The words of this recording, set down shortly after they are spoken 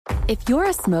If you're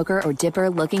a smoker or dipper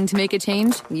looking to make a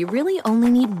change, you really only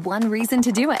need one reason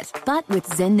to do it. But with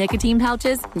Zyn nicotine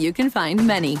pouches, you can find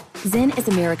many. Zyn is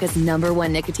America's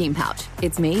 #1 nicotine pouch.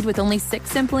 It's made with only 6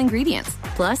 simple ingredients.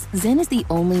 Plus, Zyn is the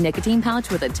only nicotine pouch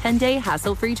with a 10-day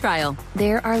hassle-free trial.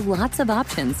 There are lots of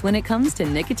options when it comes to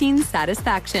nicotine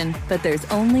satisfaction, but there's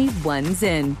only one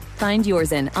Zyn. Find your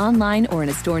Zyn online or in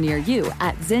a store near you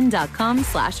at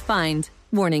zyn.com/find.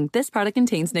 Warning, this product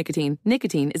contains nicotine.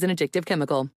 Nicotine is an addictive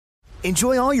chemical.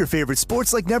 Enjoy all your favorite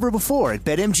sports like never before at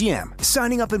BetMGM.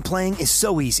 Signing up and playing is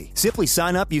so easy. Simply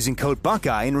sign up using code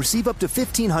Buckeye and receive up to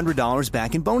 $1,500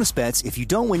 back in bonus bets if you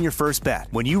don't win your first bet.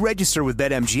 When you register with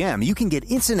BetMGM, you can get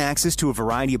instant access to a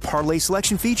variety of parlay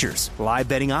selection features, live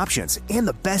betting options, and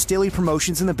the best daily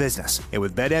promotions in the business. And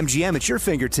with BetMGM at your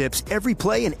fingertips, every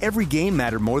play and every game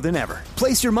matter more than ever.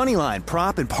 Place your moneyline,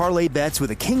 prop, and parlay bets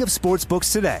with the king of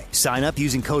sportsbooks today. Sign up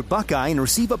using code Buckeye and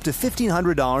receive up to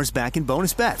 $1,500 back in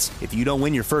bonus bets if you don't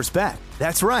win your first bet.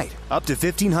 That's right, up to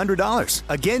 $1,500.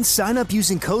 Again, sign up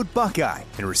using code Buckeye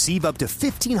and receive up to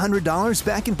 $1,500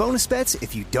 back in bonus bets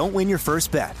if you don't win your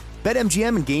first bet.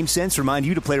 BetMGM and GameSense remind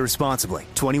you to play responsibly.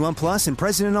 21 plus and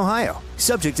present in Ohio.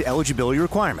 Subject to eligibility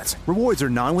requirements. Rewards are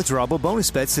non-withdrawable bonus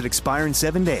bets that expire in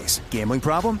 7 days. Gambling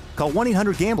problem? Call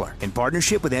 1-800-GAMBLER in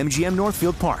partnership with MGM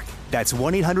Northfield Park. That's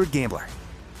 1-800-GAMBLER.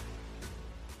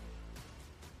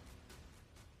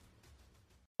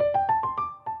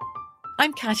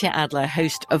 I'm Katya Adler,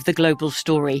 host of The Global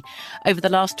Story. Over the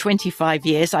last 25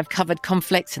 years, I've covered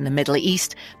conflicts in the Middle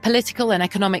East, political and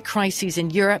economic crises in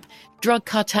Europe, drug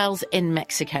cartels in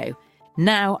Mexico.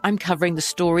 Now I'm covering the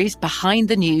stories behind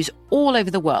the news all over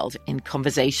the world in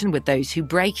conversation with those who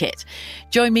break it.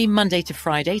 Join me Monday to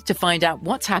Friday to find out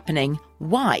what's happening,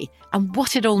 why, and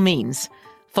what it all means.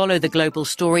 Follow The Global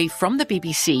Story from the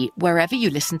BBC wherever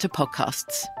you listen to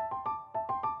podcasts.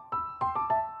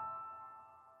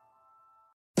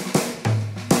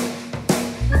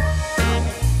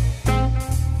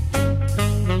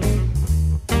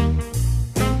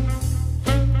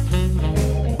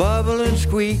 Bubble and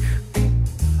squeak,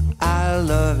 I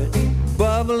love it.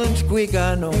 Bubble and squeak,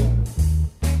 I know.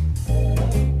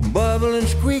 Bubble and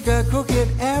squeak, I cook it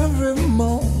every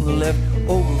morning. Left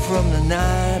over from the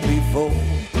night before.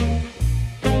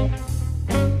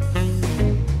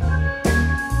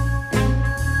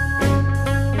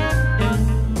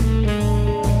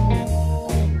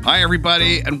 Hi,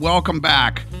 everybody, and welcome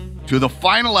back to the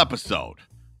final episode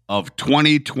of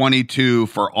 2022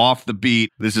 for Off the Beat.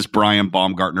 This is Brian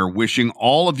Baumgartner wishing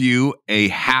all of you a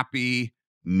happy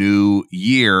new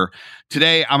year.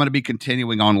 Today, I'm going to be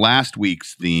continuing on last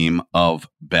week's theme of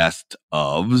best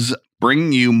ofs,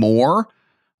 bringing you more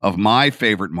of my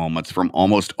favorite moments from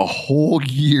almost a whole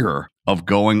year of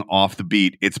going off the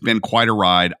beat. It's been quite a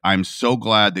ride. I'm so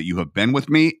glad that you have been with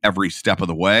me every step of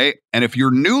the way. And if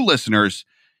you're new listeners,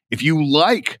 if you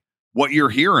like what you're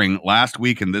hearing last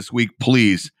week and this week,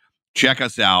 please check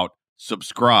us out,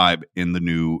 subscribe in the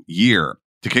new year.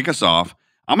 To kick us off,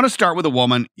 I'm going to start with a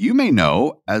woman you may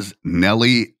know as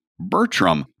Nellie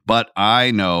Bertram, but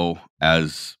I know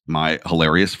as my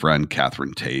hilarious friend,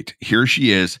 Catherine Tate. Here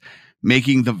she is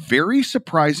making the very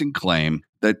surprising claim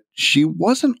that she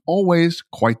wasn't always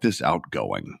quite this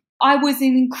outgoing. I was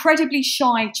an incredibly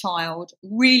shy child,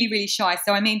 really, really shy.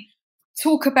 So, I mean,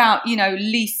 talk about,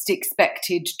 least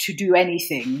expected to do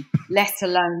anything, let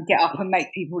alone get up and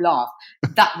make people laugh.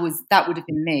 That would have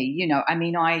been me.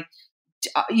 I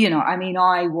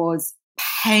was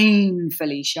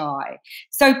painfully shy.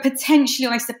 So potentially,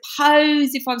 I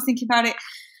suppose, if I was thinking about it,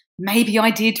 maybe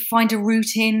I did find a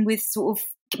route in with sort of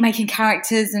making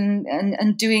characters and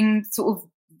doing sort of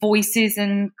voices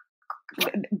and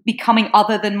becoming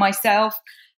other than myself.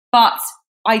 But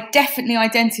I definitely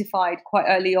identified quite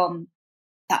early on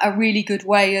that a really good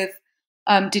way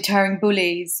of deterring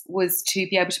bullies was to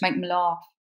be able to make them laugh.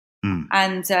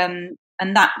 And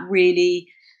that really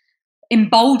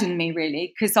emboldened me,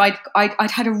 really, because I'd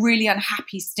had a really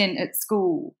unhappy stint at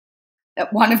school,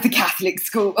 at one of the Catholic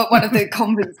school, at one of the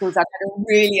convent schools. I'd had a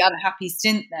really unhappy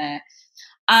stint there.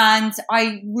 And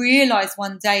I realised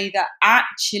one day that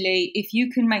actually, if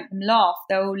you can make them laugh,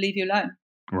 they'll leave you alone.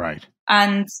 Right.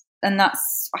 And I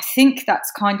think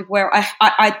that's kind of where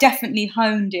I definitely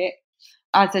honed it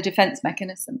as a defense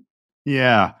mechanism.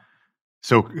 Yeah.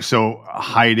 So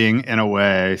hiding in a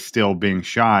way, still being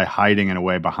shy, hiding in a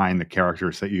way behind the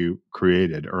characters that you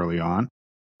created early on.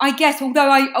 I guess,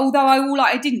 although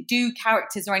I didn't do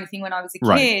characters or anything when I was a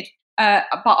kid,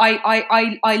 but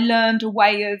I learned a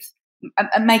way of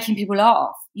making people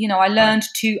laugh. I learned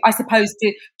to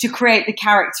create the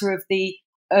character of the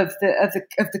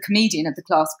comedian, of the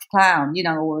class clown,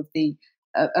 or of the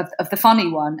of the funny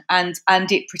one, and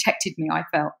it protected me, I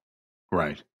felt.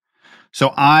 Right.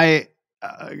 So I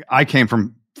came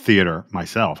from theater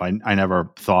myself. I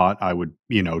never thought I would,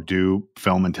 do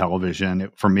film and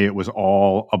television. For me, it was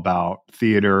all about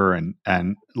theater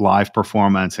and live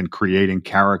performance and creating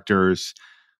characters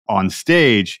on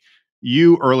stage.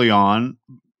 You early on,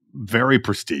 very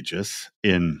prestigious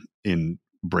in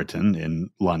Britain, in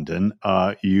London.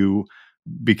 You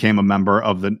became a member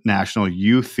of the National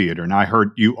Youth Theatre. And I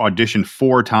heard you auditioned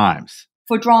 4 times.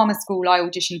 For drama school, I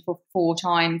auditioned for 4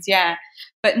 times, yeah.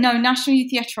 But no, National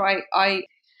Youth Theatre, I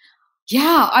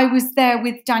was there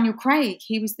with Daniel Craig.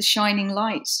 He was the shining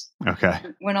light. Okay.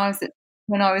 When I was at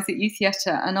Youth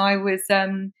Theatre, and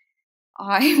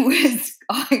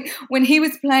when he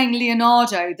was playing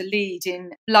Leonardo, the lead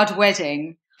in Blood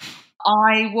Wedding,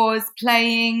 I was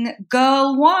playing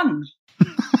Girl 1.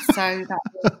 So that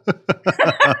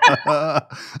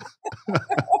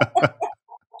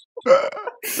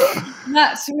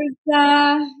was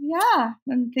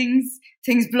and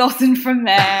things blossomed from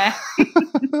there.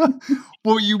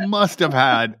 Well, you must have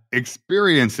had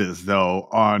experiences though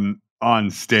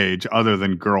on stage other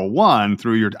than Girl 1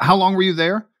 how long were you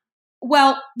there?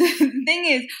 Well, the thing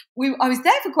is, I was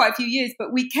there for quite a few years,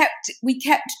 but we kept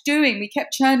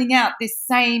churning out this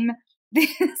same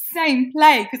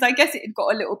play, because I guess it had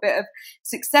got a little bit of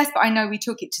success. But I know we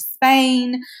took it to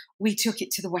Spain, we took it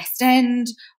to the West End,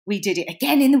 we did it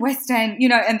again in the West End,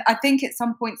 and I think at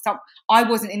some point, I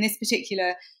wasn't in this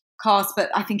particular cast,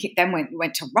 but I think it then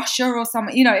went to Russia or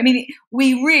something.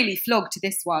 We really flogged to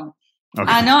this one. Okay.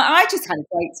 And I just had a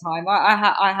great time.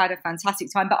 I had a fantastic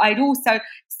time. But I'd also,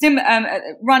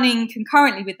 running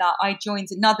concurrently with that, I joined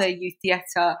another youth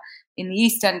theatre in the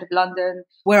East End of London,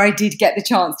 where I did get the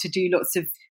chance to do lots of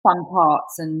fun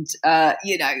parts and,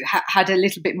 had a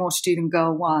little bit more to do than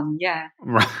Girl 1, yeah.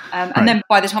 Right. And then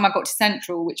by the time I got to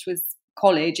Central, which was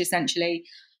college, essentially,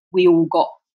 we all got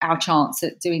our chance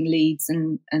at doing leads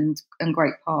and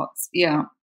great parts, yeah.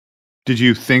 Did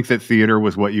you think that theatre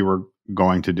was what you were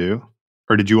going to do?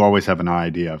 Or did you always have an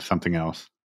idea of something else?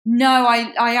 No,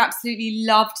 I absolutely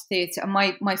loved theatre. And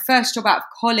my first job out of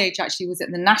college actually was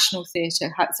at the National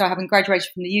Theatre. So having graduated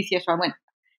from the Youth Theatre, I went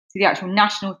to the actual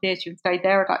National Theatre and stayed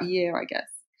there about a year, I guess.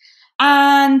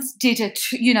 And did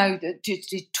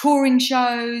did touring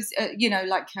shows,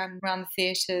 around the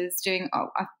theatres.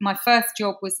 My first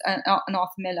job was an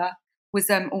Arthur Miller, was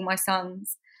All My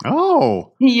Sons.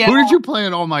 Oh, yeah. Who did you play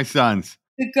in All My Sons?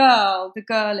 The girl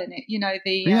in it.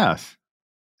 Yes.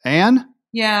 Anne?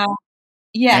 Yeah.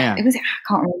 Anne. It was. I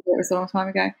can't remember. It was a long time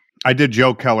ago. I did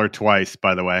Joe Keller twice,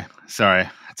 by the way. Sorry,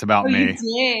 it's about me.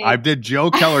 You did. I did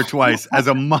Joe Keller twice as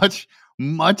a much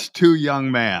too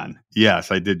young man.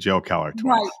 Yes, I did Joe Keller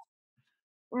twice.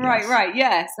 Right.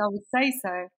 Yes, I would say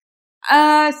so.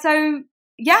 So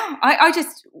yeah, I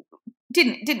just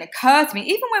didn't occur to me.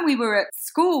 Even when we were at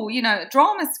school, at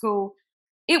drama school,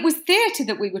 it was theatre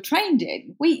that we were trained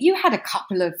in. You had a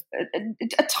couple of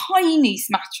a tiny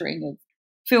smattering of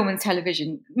film and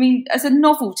television. I mean, as a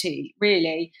novelty,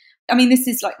 really. I mean, this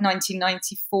is like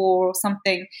 1994 or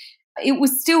something. It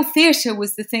was still theatre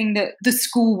was the thing that the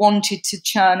school wanted to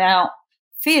churn out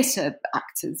theatre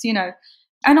actors,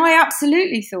 And I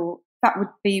absolutely thought that would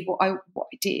be what I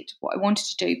did, what I wanted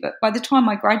to do. But by the time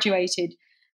I graduated,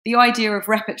 the idea of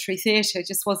repertory theatre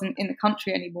just wasn't in the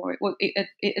country anymore. It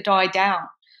had died down.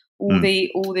 All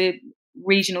the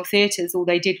regional theatres, all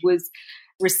they did was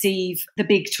receive the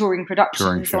big touring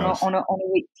productions on a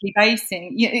weekly basis.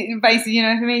 Basically, you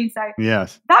know what I mean? So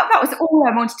yes, that was all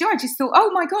I wanted to do. I just thought,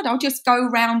 oh my God, I'll just go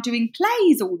around doing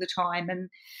plays all the time, and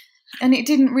it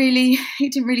didn't really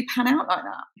pan out like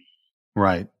that.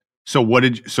 Right. So what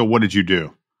did you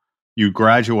do? You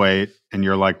graduate and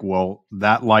you're like, well,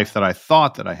 that life that I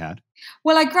thought that I had.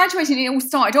 Well, I graduated and it all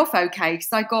started off okay because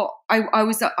I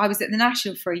was at the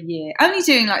National for a year, only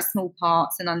doing like small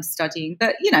parts and understudying.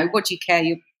 But what do you care?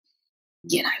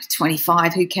 You're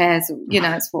 25. Who cares?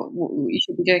 It's what you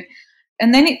should be doing.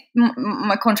 And then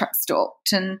my contract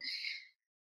stopped, and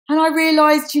I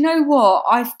realised, you know what?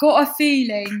 I've got a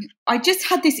feeling. I just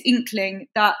had this inkling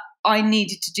that I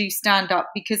needed to do stand up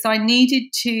because I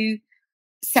needed to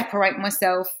separate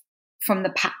myself from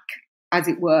the pack, as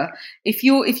it were. If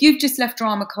you've just left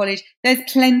drama college, there's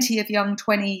plenty of young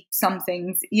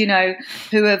 20-somethings,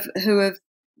 who have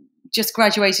just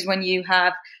graduated when you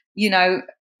have,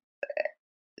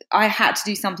 I had to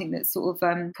do something that sort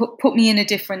of put me in a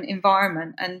different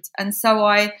environment, and so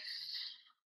I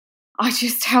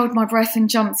just held my breath and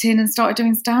jumped in and started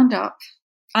doing stand up.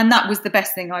 And that was the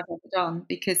best thing I've ever done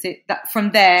because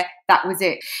from there, that was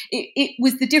it. It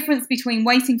was the difference between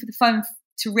waiting for the phone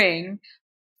to ring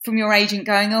from your agent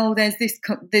going, oh, there's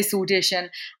this audition,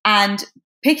 and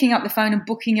picking up the phone and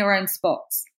booking your own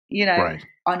spots, you know. Right.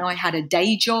 And I had a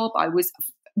day job. I was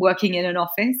working in an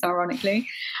office, ironically.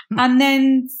 And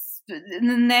then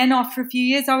after a few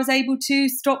years, I was able to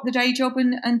stop the day job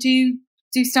and do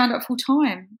stand-up full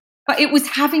time. But it was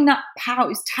having that power, it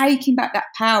was taking back that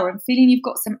power and feeling you've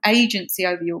got some agency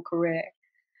over your career,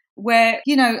 where,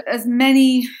 you know, as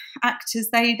many actors,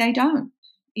 they don't.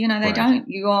 You know, they don't.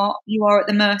 You are at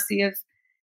the mercy of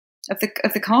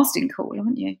the casting call,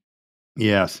 aren't you?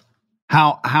 Yes.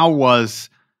 How was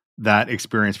that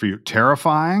experience for you?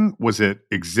 Terrifying? Was it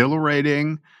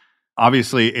exhilarating?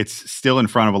 Obviously, it's still in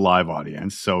front of a live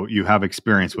audience, so you have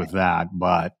experience with that,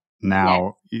 but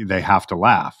now they have to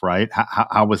laugh, right?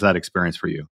 How was that experience for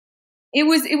you? It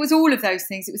was all of those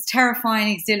things. It was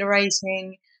terrifying,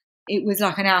 exhilarating. It was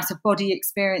like an out-of-body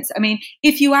experience. I mean,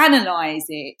 if you analyse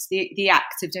it, the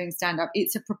act of doing stand-up,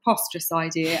 it's a preposterous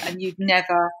idea, and you'd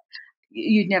never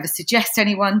suggest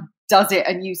anyone does it,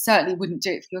 and you certainly wouldn't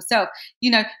do it for yourself.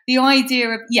 You know, the idea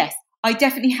of, yes, I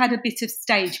definitely had a bit of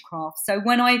stagecraft. So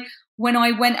when I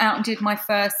went out and did my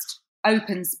first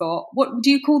open spot, what do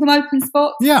you call them, open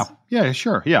spots? Yeah,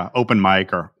 sure. Yeah, open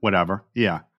mic or whatever.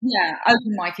 Yeah. Yeah,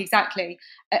 open mic, exactly.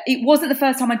 It wasn't the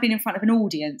first time I'd been in front of an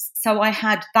audience, so I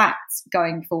had that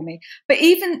going for me. But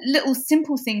even little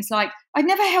simple things like I'd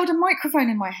never held a microphone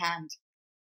in my hand.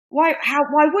 Why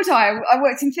would I? I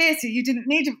worked in theatre. You didn't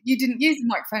use a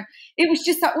microphone. It was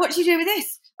just like, what do you do with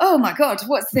this? Oh my God,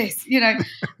 what's this? You know,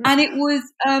 and it was,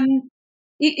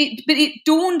 but it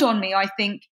dawned on me, I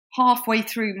think, halfway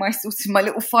through my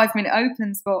little 5-minute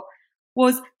open spot,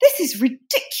 was this is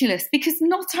ridiculous, because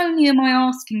not only am I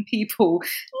asking people,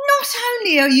 not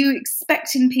only are you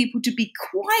expecting people to be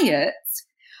quiet,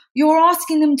 you're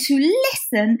asking them to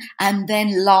listen and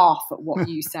then laugh at what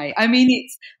you say. I mean,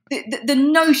 it's the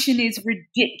notion is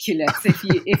ridiculous if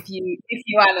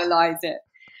you analyze it.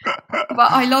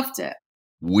 But I loved it.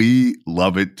 We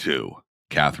love it too,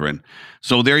 Catherine.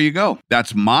 So there you go.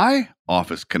 That's my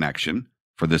office connection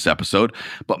for this episode.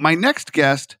 But my next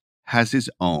guest has his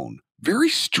own very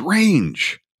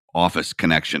strange office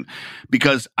connection,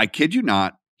 because I kid you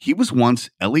not, he was once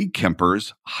Ellie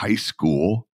Kemper's high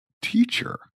school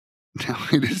teacher. Now,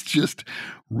 it is just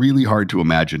really hard to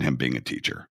imagine him being a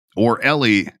teacher, or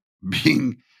Ellie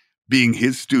being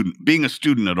his student, being a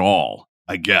student at all,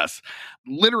 I guess.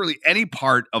 Literally any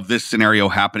part of this scenario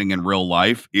happening in real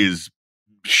life is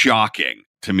shocking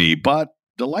to me, but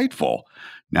delightful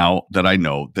now that I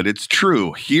know that it's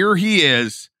true. Here he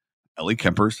is, Ellie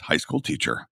Kemper's high school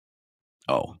teacher.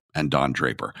 Oh, and Don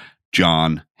Draper,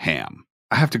 Jon Hamm.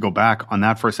 I have to go back on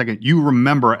that for a second. You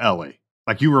remember Ellie.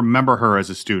 Like, you remember her as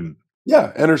a student.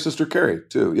 Yeah, and her sister Carrie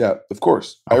too. Yeah, of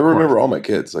course. I remember all my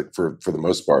kids, like for the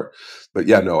most part. But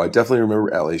yeah, no, I definitely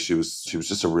remember Ellie. She was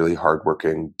just a really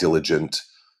hardworking, diligent,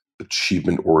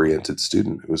 achievement-oriented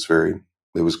student. It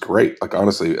was great. Like,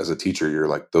 honestly, as a teacher, you're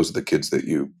like, those are the kids that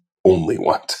you only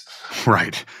want.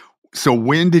 Right. So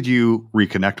when did you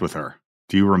reconnect with her?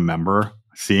 Do you remember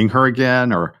seeing her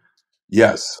again, or?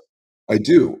 Yes, I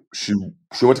do. She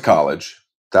went to college.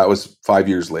 That was 5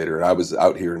 years later, and I was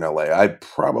out here in LA. I'd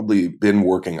probably been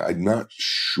working. I'm not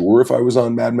sure if I was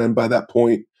on Mad Men by that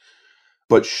point,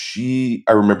 but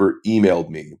I remember, emailed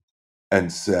me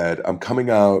and said, I'm coming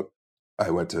out. I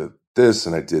went to this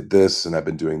and I did this and I've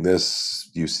been doing this,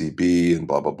 UCB and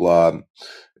blah, blah, blah.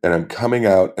 And I'm coming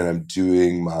out and I'm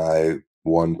doing my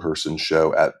one-person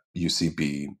show at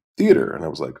UCB Theater. And I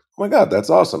was like, oh my God, that's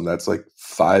awesome. That's like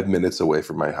 5 minutes away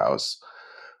from my house.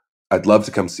 I'd love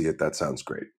to come see it. That sounds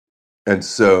great. And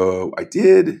so I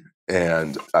did,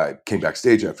 and I came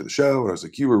backstage after the show, and I was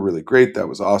like, you were really great. That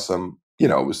was awesome. You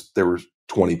know, there were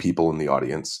 20 people in the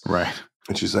audience. Right.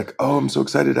 And she's like, oh, I'm so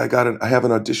excited. I have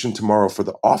an audition tomorrow for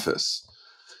The Office.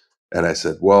 And I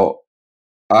said, well,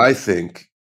 I think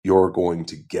you're going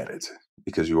to get it,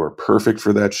 because you are perfect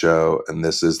for that show, and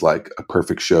this is like a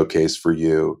perfect showcase for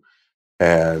you.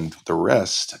 And the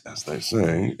rest, as they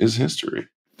say, is history.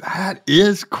 That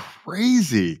is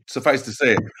crazy. Suffice to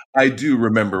say, I do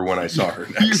remember when I saw her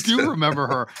next. You do remember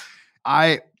her.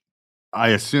 I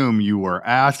assume you were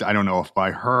asked, I don't know if by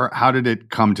her, how did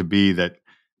it come to be that,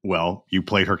 well, you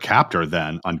played her captor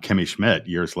then on Kimmy Schmidt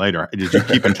years later? Did you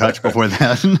keep in touch before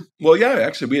then? Well, yeah,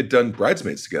 actually, we had done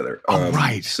Bridesmaids together.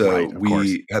 Right. So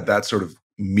we had that sort of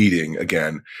meeting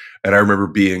again. And I remember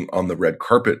being on the red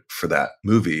carpet for that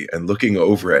movie and looking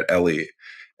over at Ellie.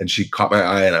 And she caught my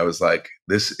eye, and I was like,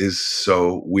 this is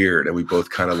so weird. And we both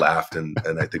kind of laughed, and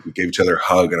I think we gave each other a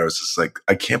hug. And I was just like,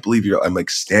 I can't believe I'm like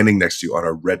standing next to you on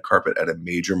a red carpet at a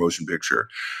major motion picture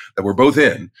that we're both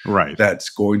in. Right. That's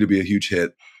going to be a huge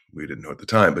hit. we didn't know at the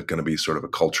time, but going to be sort of a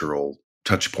cultural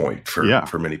touch point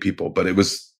for many people. But it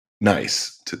was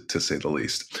nice to say the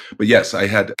least. But yes, I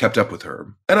had kept up with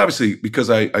her. And obviously because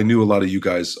I knew a lot of you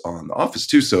guys on The Office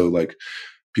too. So like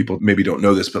people maybe don't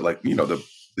know this, but like, you know,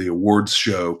 the awards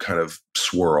show kind of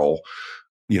swirl,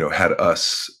 you know, had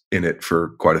us in it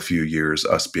for quite a few years,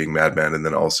 us being Mad Men, and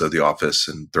then also The Office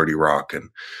and 30 Rock. And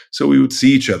so we would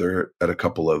see each other at a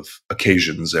couple of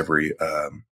occasions every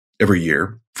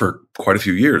year for quite a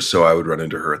few years. So I would run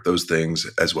into her at those things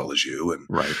as well as you and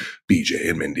BJ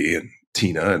and Mindy and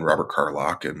Tina and Robert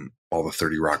Carlock and all the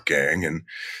 30 Rock gang. And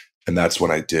that's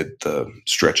when I did the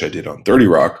stretch I did on 30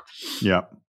 Rock. Yeah.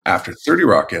 After 30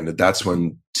 Rock ended, that's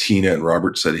when Tina and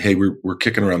Robert said, hey, we're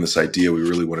kicking around this idea. We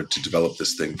really wanted to develop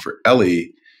this thing for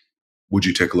Ellie. Would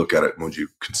you take a look at it and would you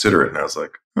consider it? And I was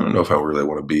like, I don't know if I really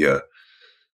want to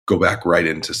go back right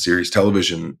into series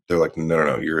television. They're like,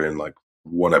 no, you're in like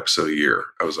one episode a year.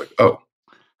 I was like, oh,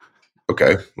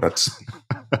 okay. That's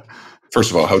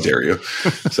first of all, how dare you?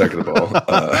 Second of all,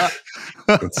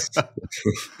 let's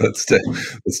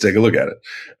take a look at it.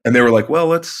 And they were like, well,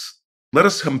 let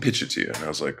us come pitch it to you. And I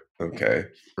was like, okay.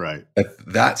 Right. At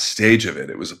that stage of it,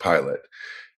 it was a pilot.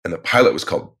 And the pilot was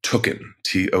called Tooken,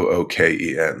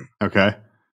 Tooken. Okay.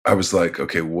 I was like,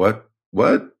 okay, what?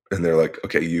 And they're like,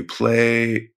 okay, you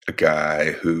play a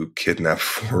guy who kidnapped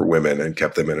 4 women and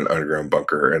kept them in an underground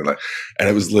bunker. And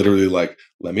it was literally like,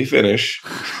 let me finish,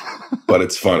 but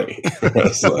it's funny. I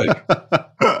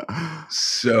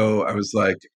was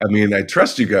like, I mean, I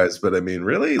trust you guys, but I mean,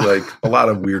 really, like a lot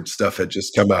of weird stuff had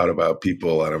just come out about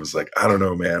people. And I was like, I don't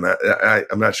know, man,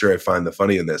 I'm not sure I find the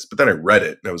funny in this. But then I read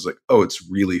it and I was like, oh, it's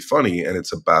really funny. And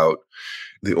it's about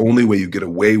the only way you get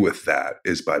away with that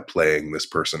is by playing this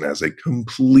person as a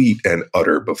complete and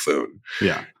utter buffoon.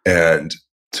 Yeah. And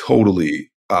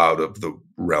totally out of the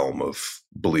realm of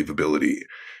believability.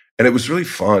 And it was really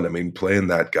fun. I mean, playing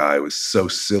that guy was so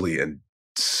silly and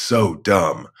so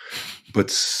dumb, but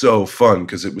so fun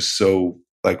because it was so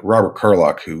like Robert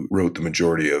Carlock, who wrote the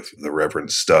majority of the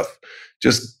Reverend stuff,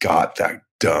 just got that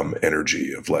dumb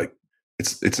energy of like,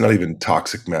 it's not even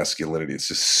toxic masculinity. It's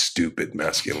just stupid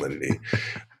masculinity.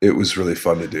 It was really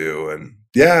fun to do. And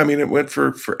yeah, I mean, it went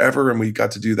for forever and we got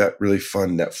to do that really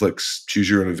fun Netflix choose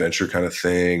your own adventure kind of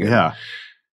thing. And yeah.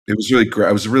 It was really great.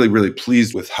 I was really, really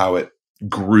pleased with how it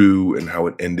grew and how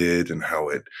it ended and how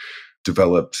it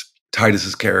developed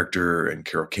Titus's character and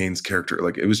Carol Kane's character.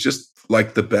 Like it was just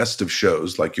like the best of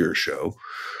shows, like your show.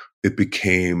 It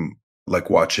became like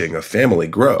watching a family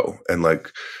grow, and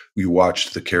like you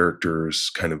watched the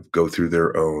characters kind of go through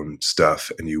their own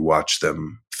stuff and you watch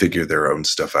them figure their own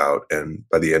stuff out. And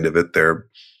by the end of it, they're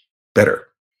better.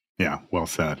 Yeah. Well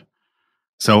said.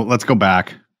 So let's go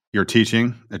back. You're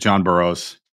teaching at John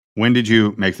Burroughs. When did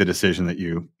you make the decision that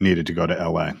you needed to go to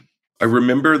LA? I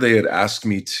remember they had asked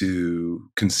me to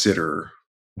consider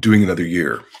doing another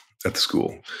year at the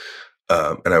school.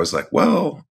 And I was like,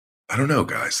 well, I don't know,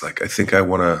 guys. Like, I think I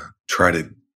want to try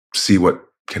to see what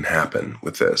can happen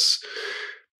with this.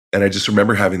 And I just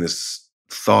remember having this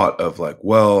thought of like,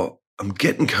 well, I'm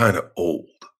getting kind of old.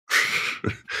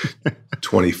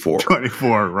 24.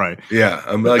 24, right. Yeah.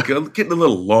 I'm getting a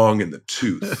little long in the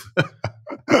tooth.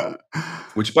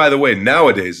 Which, by the way,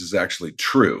 nowadays is actually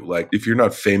true. Like, if you're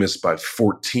not famous by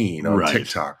 14 on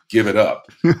TikTok, give it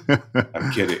up.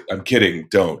 I'm kidding.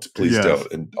 Don't. Please don't.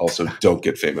 And also don't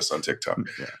get famous on TikTok.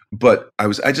 Yeah. But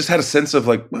I just had a sense of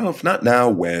like, well, if not now,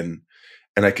 when?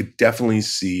 And I could definitely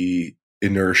see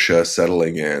inertia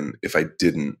settling in if I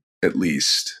didn't at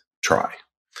least try.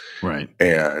 Right.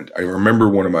 And I remember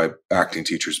one of my acting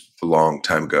teachers a long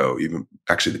time ago, even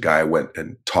actually the guy I went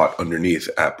and taught underneath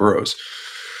at Burroughs,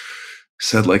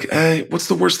 said like, hey, what's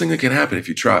the worst thing that can happen if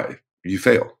you try? You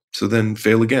fail. So then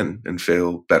fail again and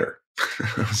fail better.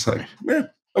 I was like, yeah,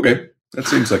 okay. That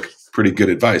seems like pretty good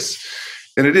advice.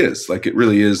 And it is. Like, it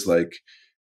really is. Like,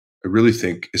 I really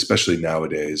think, especially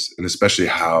nowadays, and especially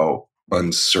how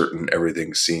uncertain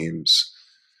everything seems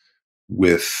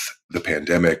with the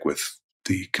pandemic, with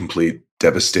the complete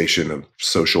devastation of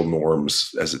social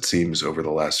norms as it seems over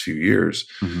the last few years.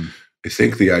 Mm-hmm. I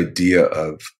think the idea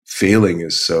of failing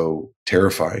is so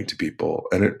terrifying to people.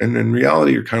 And in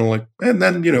reality, you're kind of like, and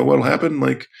then, you know, what'll happen?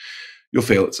 Like, you'll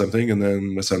fail at something and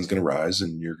then the sun's going to rise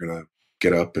and you're going to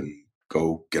get up and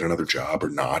go get another job or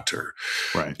not, or,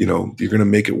 you know, you're going to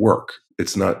make it work.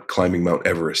 It's not climbing Mount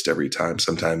Everest every time.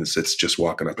 Sometimes it's just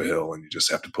walking up a hill and you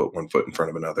just have to put one foot in front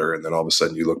of another. And then all of a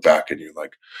sudden you look back and you're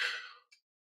like,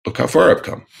 look how far I've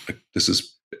come. Like, this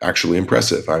is actually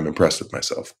impressive. I'm impressed with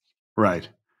myself. Right.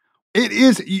 It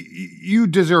is. You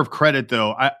deserve credit,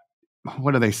 though.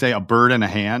 What do they say? A bird in a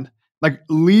hand. Like,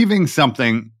 leaving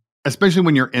something especially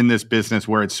when you're in this business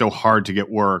where it's so hard to get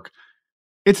work,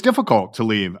 it's difficult to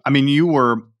leave. I mean, you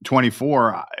were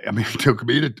 24. I mean, it took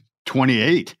me to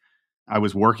 28. I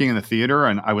was working in the theater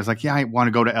and I was like, yeah, I want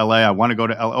to go to LA. I want to go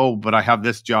to LA. Oh, but I have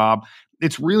this job.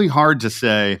 It's really hard to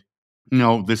say,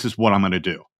 no, this is what I'm going to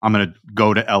do. I'm going to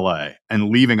go to LA, and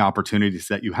leaving opportunities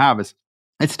that you have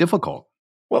it's difficult.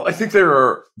 Well, I think there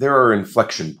are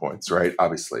inflection points, right?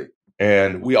 Obviously.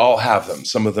 And we all have them.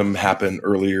 Some of them happen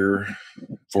earlier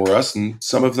for us and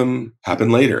some of them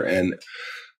happen later. And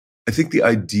I think the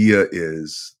idea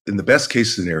is, in the best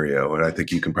case scenario, and I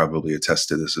think you can probably attest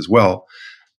to this as well,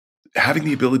 having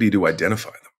the ability to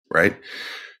identify them, right?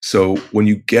 So when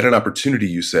you get an opportunity,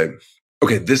 you say,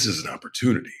 okay, this is an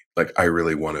opportunity. Like, I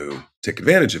really want to take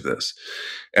advantage of this.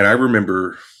 And I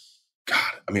remember,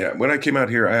 God, I mean, when I came out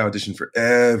here, I auditioned for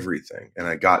everything and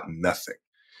I got nothing.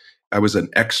 I was an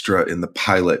extra in the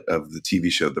pilot of the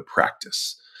TV show, The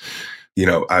Practice. You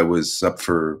know, I was up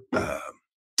for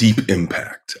Deep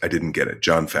Impact. I didn't get it.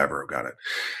 Jon Favreau got it.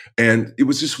 And it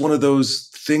was just one of those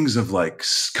things of like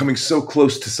coming so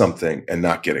close to something and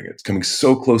not getting it, coming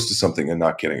so close to something and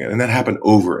not getting it. And that happened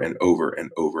over and over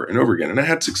and over and over again. And I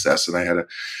had success and I had a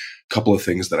couple of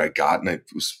things that I got, and I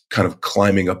was kind of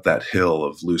climbing up that hill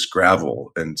of loose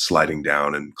gravel and sliding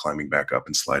down and climbing back up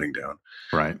and sliding down.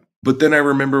 Right. But then I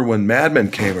remember when Mad Men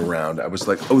came around, I was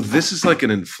like, oh, this is like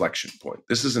an inflection point.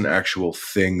 This is an actual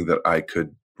thing that I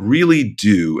could really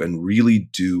do and really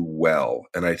do well.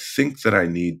 And I think that I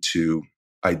need to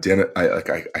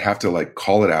identify, I have to like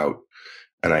call it out,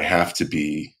 and I have to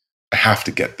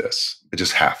get this. I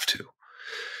just have to.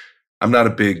 I'm not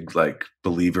a big like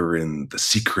believer in The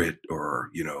Secret or,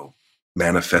 you know,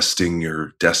 manifesting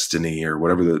your destiny or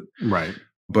whatever right.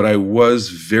 But I was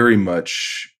very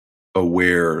much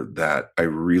aware that I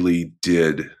really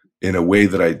did, in a way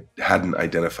that I hadn't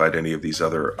identified any of these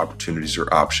other opportunities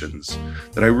or options,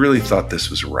 that I really thought this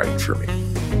was right for me.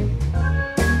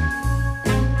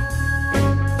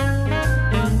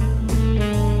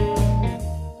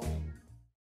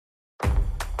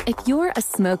 If you're a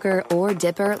smoker or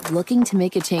dipper looking to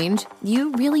make a change,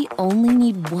 you really only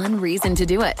need one reason to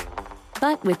do it.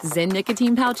 But with Zyn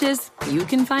nicotine pouches, you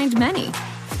can find many.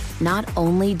 Not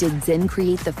only did Zyn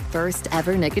create the first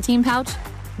ever nicotine pouch,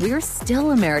 we're still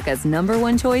America's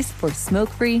 #1 choice for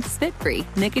smoke-free, spit-free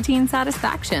nicotine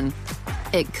satisfaction.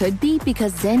 It could be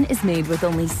because Zyn is made with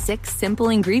only 6 simple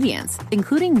ingredients,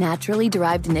 including naturally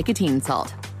derived nicotine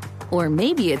salt. Or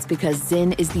maybe it's because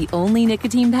Zyn is the only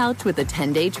nicotine pouch with a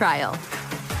 10-day trial.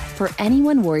 For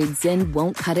anyone worried Zyn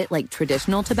won't cut it like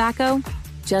traditional tobacco,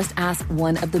 just ask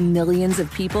one of the millions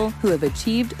of people who have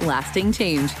achieved lasting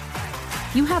change.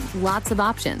 You have lots of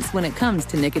options when it comes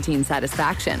to nicotine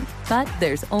satisfaction, but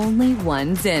there's only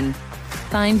one Zyn.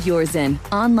 Find your Zyn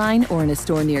online or in a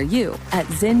store near you at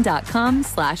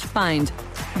zyn.com/find.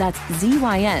 That's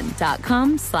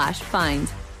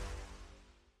ZYN.com/find.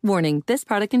 Warning, this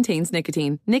product contains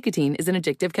nicotine. Nicotine is an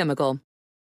addictive chemical.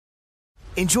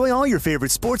 Enjoy all your favorite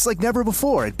sports like never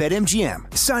before at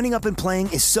BetMGM. Signing up and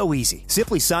playing is so easy.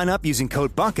 Simply sign up using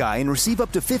code Buckeye and receive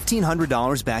up to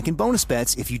 $1,500 back in bonus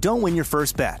bets if you don't win your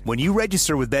first bet. When you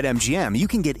register with BetMGM, you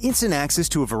can get instant access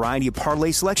to a variety of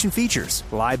parlay selection features,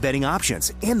 live betting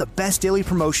options, and the best daily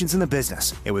promotions in the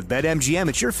business. And with BetMGM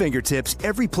at your fingertips,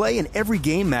 every play and every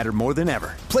game matter more than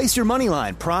ever. Place your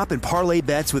moneyline, prop, and parlay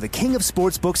bets with the king of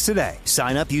sportsbooks today.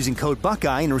 Sign up using code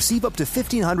Buckeye and receive up to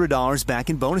 $1,500 back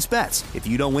in bonus bets if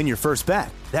you don't win your first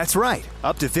bet. That's right,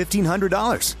 up to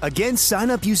 $1,500. Again, sign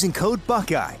up using code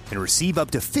Buckeye and receive up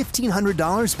to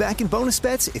 $1,500 back in bonus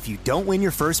bets if you don't win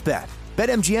your first bet.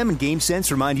 BetMGM and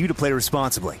GameSense remind you to play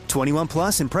responsibly. 21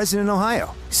 plus and present in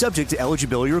Ohio. Subject to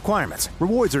eligibility requirements.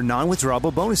 Rewards are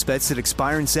non-withdrawable bonus bets that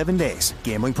expire in 7 days.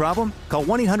 Gambling problem? Call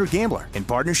 1-800-GAMBLER in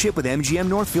partnership with MGM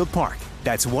Northfield Park.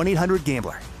 That's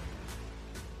 1-800-GAMBLER.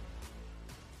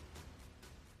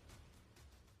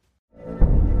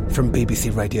 From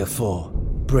BBC Radio 4,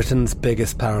 Britain's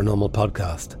biggest paranormal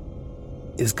podcast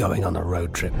is going on a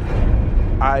road trip.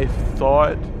 I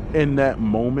thought in that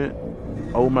moment,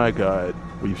 oh my God,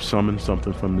 we've summoned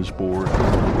something from this board.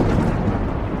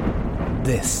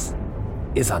 This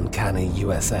is Uncanny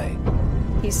USA.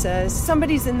 He says,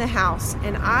 somebody's in the house,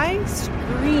 and I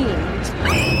screamed.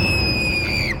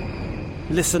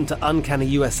 Listen to Uncanny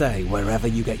USA wherever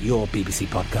you get your BBC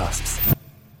podcasts,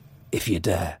 if you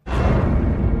dare.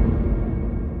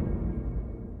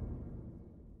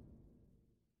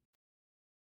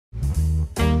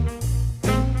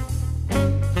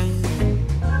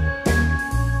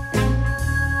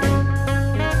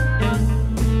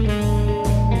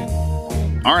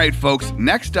 All right, folks,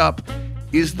 next up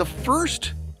is the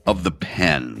first of the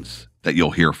Pens. that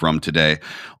you'll hear from today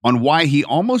on why he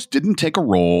almost didn't take a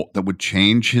role that would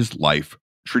change his life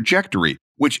trajectory,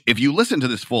 which, if you listen to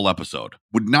this full episode,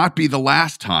 would not be the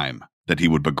last time that he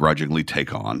would begrudgingly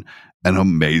take on an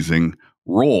amazing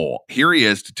role. Here he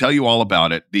is to tell you all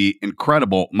about it, the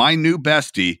incredible, my new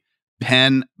bestie,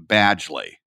 Penn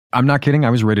Badgley. I'm not kidding. I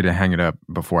was ready to hang it up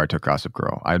before I took Gossip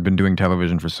Girl. I had been doing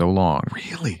television for so long.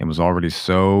 Really? And was already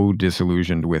so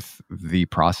disillusioned with the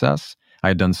process. I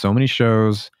had done so many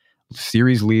shows,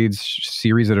 series leads,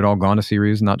 series that had all gone to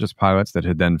series, not just pilots that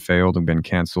had then failed and been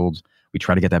canceled. We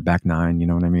try to get that back 9, you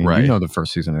know what I mean? Right. You know the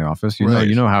first season of The Office. You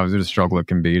know how the struggle it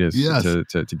can be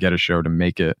to get a show to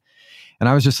make it. And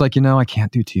I was just like, I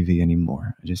can't do TV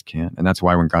anymore. I just can't. And that's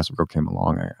why when Gossip Girl came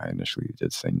along, I initially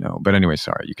did say no. But anyway,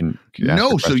 sorry. You can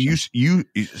no. So you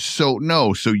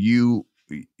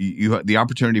the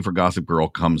opportunity for Gossip Girl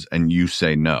comes and you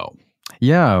say no.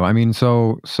 Yeah, I mean,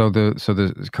 so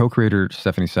the co-creator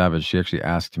Stephanie Savage, she actually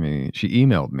asked me. She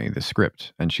emailed me the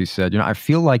script, and she said, I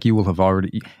feel like you will have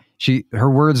already.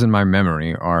 Her words in my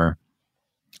memory are,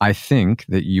 I think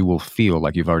that you will feel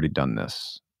like you've already done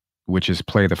this, which is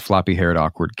play the floppy-haired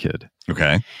awkward kid.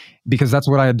 Okay. Because that's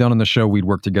what I had done on the show we'd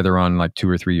worked together on like 2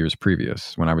 or 3 years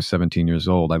previous. When I was 17 years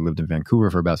old, I lived in Vancouver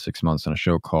for about 6 months on a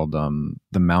show called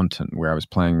The Mountain, where I was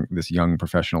playing this young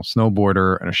professional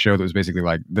snowboarder, and a show that was basically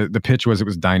like, the pitch was it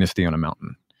was Dynasty on a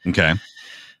mountain. Okay.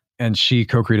 And she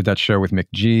co-created that show with Mick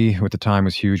G, who at the time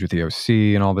was huge with the OC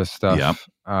and all this stuff. Yep.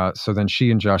 So then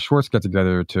she and Josh Schwartz got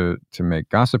together to make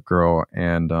Gossip Girl,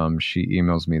 and she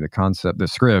emails me the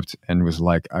script, and was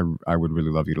like, I would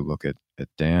really love you to look at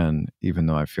Dan, even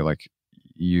though I feel like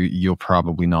you'll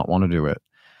probably not want to do it.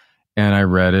 And I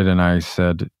read it, and I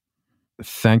said,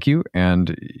 thank you,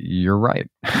 and you're right.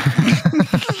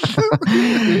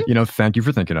 Thank you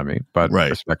for thinking of me, but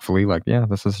respectfully,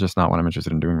 this is just not what I'm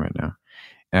interested in doing right now.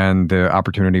 And the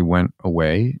opportunity went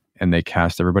away, and they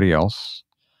cast everybody else.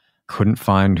 Couldn't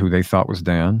find who they thought was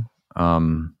Dan.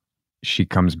 She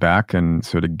comes back and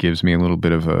sort of gives me a little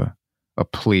bit of a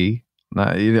plea.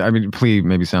 Plea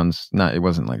maybe sounds not. It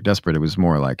wasn't like desperate. It was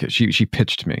more like she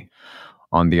pitched me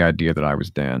on the idea that I was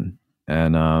Dan,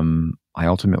 and I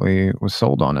ultimately was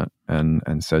sold on it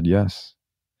and said yes.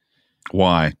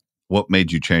 Why? What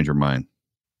made you change your mind?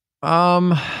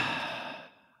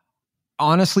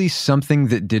 Honestly, something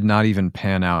that did not even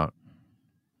pan out.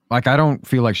 Like, I don't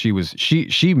feel like she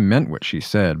meant what she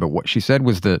said, but what she said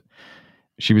was that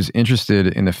she was interested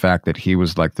in the fact that he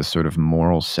was like the sort of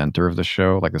moral center of the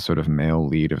show, like the sort of male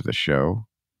lead of the show,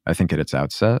 I think at its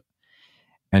outset.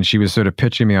 And she was sort of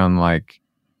pitching me on like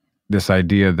this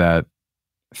idea that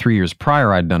 3 years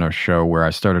prior, I'd done a show where I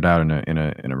started out in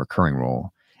a recurring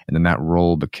role. And then that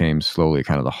role became slowly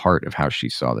kind of the heart of how she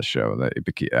saw the show. That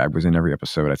I was in every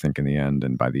episode, I think, in the end.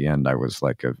 And by the end, I was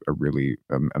like a really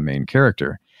main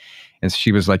character. And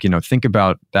she was like, think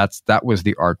about that was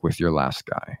the arc with your last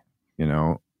guy,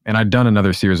 And I'd done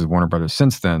another series with Warner Brothers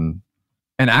since then.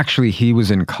 And actually, he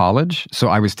was in college. So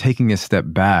I was taking a step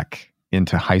back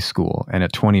into high school. And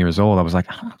at 20 years old, I was like,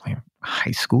 I'm a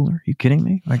high schooler? Are you kidding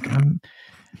me? Like, I'm...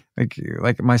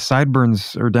 Like my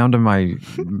sideburns are down to my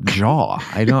jaw.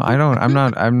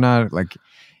 I'm not like,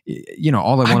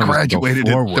 all I wanted was to go forward. I graduated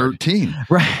at 13.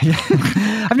 Right.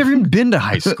 I've never even been to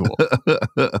high school.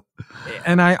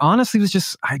 And I honestly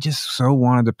I just so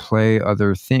wanted to play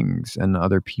other things and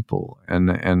other people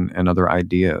and other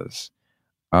ideas.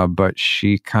 But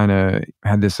she kind of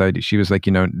had this idea. She was like,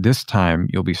 this time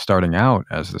you'll be starting out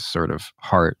as this sort of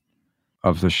heart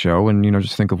of the show, and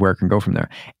just think of where it can go from there.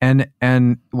 And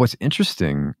what's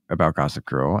interesting about Gossip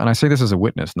Girl, and I say this as a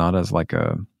witness, not as like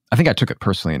I think I took it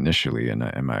personally initially, and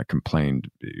I complained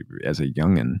as a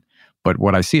youngin', but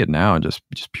what I see it now, and just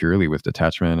purely with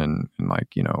detachment and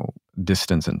like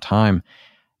distance and time,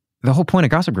 the whole point of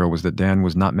Gossip Girl was that Dan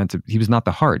was not meant to. He was not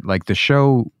the heart. Like the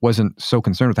show wasn't so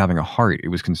concerned with having a heart. It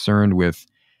was concerned with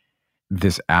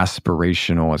this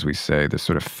aspirational, as we say, this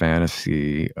sort of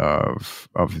fantasy of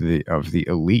the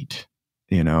elite,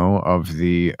 of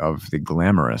the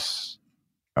glamorous,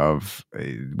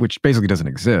 which basically doesn't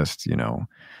exist,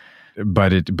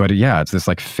 but it's this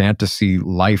like fantasy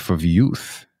life of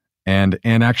youth, and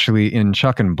actually in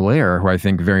Chuck and Blair, who I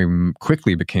think very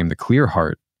quickly became the clear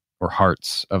heart or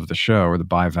hearts of the show, or the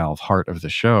bivalve heart of the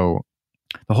show.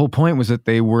 The whole point was that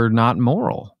they were not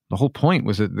moral. The whole point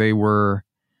was that they weren't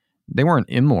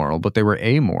immoral, but they were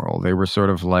amoral. They were sort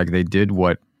of like, they did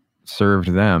what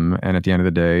served them. And at the end of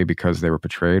the day, because they were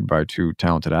portrayed by two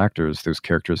talented actors, those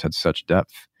characters had such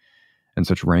depth and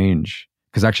such range.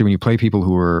 Because actually, when you play people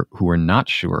who are not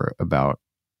sure about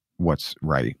what's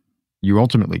right, you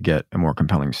ultimately get a more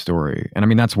compelling story. And I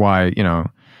mean, that's why,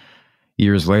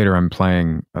 years later, I'm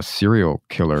playing a serial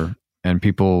killer, and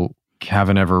people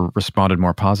haven't ever responded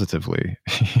more positively,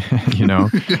 you know?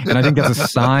 And I think that's a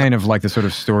sign of like the sort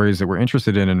of stories that we're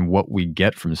interested in and what we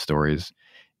get from stories.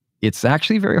 It's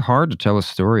actually very hard to tell a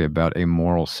story about a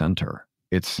moral center.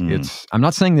 I'm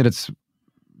not saying that it's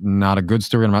not a good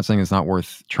story. I'm not saying it's not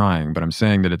worth trying, but I'm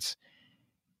saying that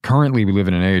currently we live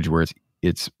in an age where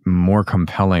it's more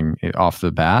compelling off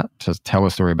the bat to tell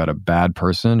a story about a bad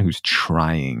person who's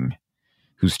trying,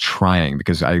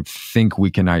 because I think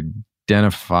we can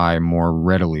identify more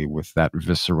readily with that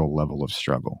visceral level of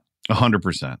struggle.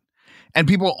 100%. And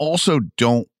people also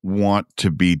don't want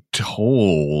to be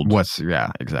told what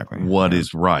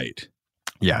is right.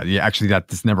 Yeah. Actually,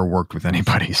 that's never worked with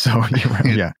anybody. So you're right.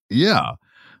 Yeah. Yeah.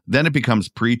 Then it becomes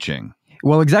preaching.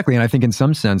 Well, exactly. And I think in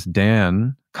some sense,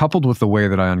 Dan, coupled with the way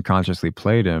that I unconsciously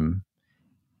played him,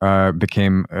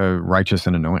 became righteous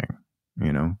and annoying,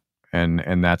 you know? And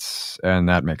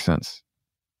that makes sense.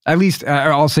 At least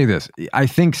I'll say this. I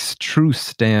think true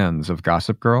stans of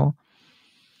Gossip Girl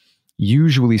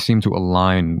usually seem to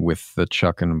align with the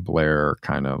Chuck and Blair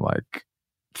kind of like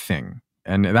thing.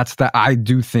 And I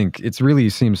do think it really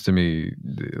seems to me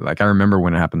like I remember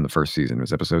when it happened the first season. It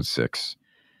was episode 6.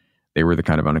 They were the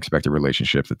kind of unexpected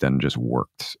relationship that then just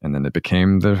worked. And then it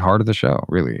became the heart of the show,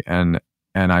 really. And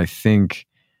I think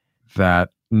that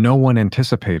no one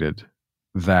anticipated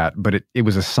that, but it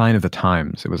was a sign of the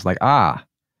times. It was like,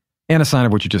 and a sign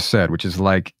of what you just said, which is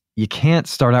like, you can't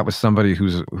start out with somebody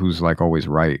who's like always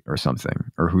right or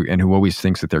something, or who always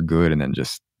thinks that they're good and then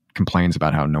just complains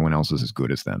about how no one else is as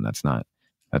good as them. That's not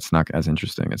as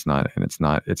interesting.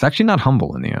 It's actually not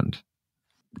humble in the end.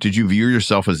 Did you view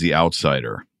yourself as the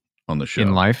outsider on the show?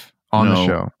 In life? On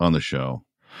the show.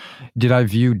 Did I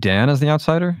view Dan as the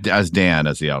outsider? As Dan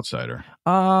as the outsider.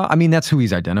 I mean, that's who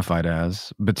he's identified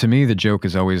as. But to me, the joke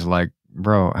is always like,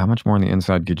 bro, how much more on the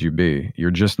inside could you be?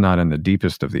 You're just not in the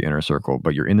deepest of the inner circle,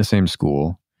 but you're in the same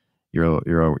school. You're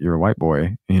a white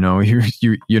boy. You know,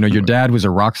 your dad was a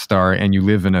rock star, and you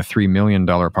live in a $3 million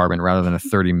apartment rather than a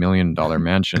 $30 million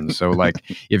mansion. So, like,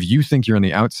 if you think you're on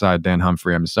the outside, Dan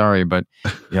Humphrey, I'm sorry, but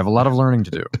you have a lot of learning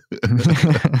to do.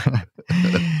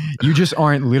 You just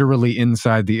aren't literally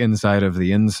inside the inside of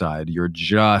the inside. You're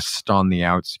just on the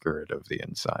outskirt of the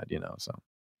inside. You know. So,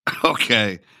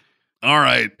 okay, all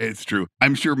right, it's true.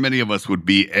 I'm sure many of us would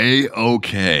be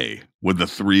A-okay with the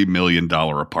 $3 million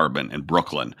apartment in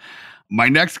Brooklyn. My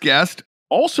next guest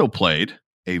also played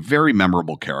a very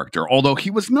memorable character, although he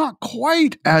was not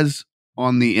quite as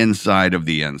on the inside of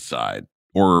the inside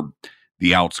or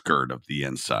the outskirt of the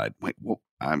inside. Wait, well,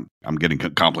 I'm getting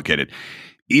complicated.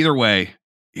 Either way,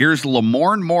 here's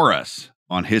Lamorne Morris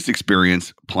on his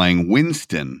experience playing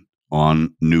Winston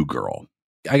on New Girl.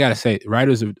 I gotta say,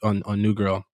 writers on New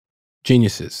Girl,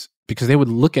 geniuses, because they would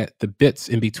look at the bits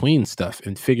in between stuff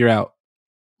and figure out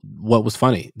what was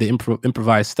funny, the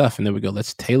improvised stuff, and they would go,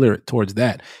 let's tailor it towards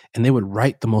that. And they would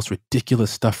write the most ridiculous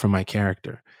stuff for my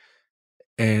character.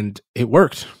 And it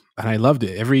worked. And I loved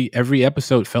it. Every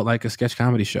episode felt like a sketch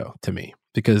comedy show to me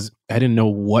because I didn't know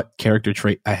what character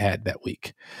trait I had that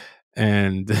week.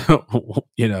 And,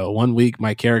 you know, one week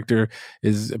my character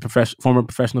is a former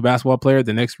professional basketball player.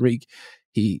 The next week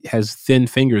he has thin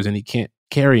fingers and he can't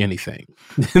carry anything.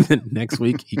 The next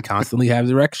week he constantly has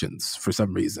erections for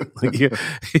some reason. Like,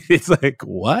 it's like,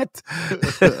 what?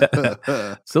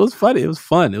 So it was funny. It was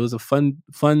fun. It was a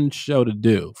fun show to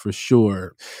do for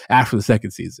sure after the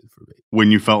second season for me.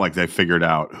 When you felt like they figured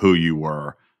out who you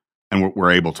were and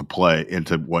were able to play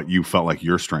into what you felt like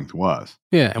your strength was.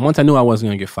 Yeah. And once I knew I wasn't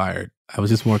going to get fired, I was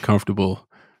just more comfortable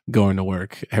going to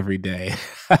work every day.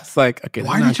 I was like, okay.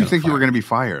 Why did you think you were going to be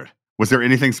fired? Was there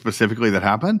anything specifically that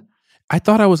happened? I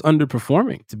thought I was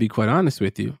underperforming, to be quite honest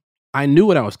with you. I knew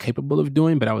what I was capable of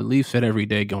doing, but I would leave set every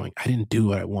day going, I didn't do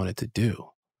what I wanted to do.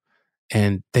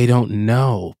 And they don't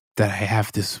know that I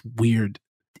have this weird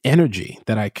energy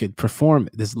that I could perform,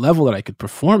 this level that I could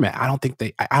perform at. I don't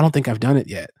think I've done it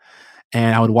yet.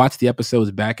 And I would watch the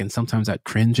episodes back and sometimes I'd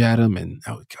cringe at them and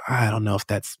I would go, I don't know if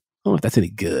that's any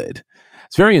good.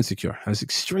 It's very insecure. I was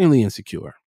extremely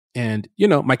insecure. And, you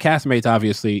know, my castmates,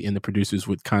 obviously, and the producers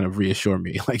would kind of reassure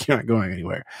me, like, you're not going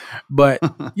anywhere. But,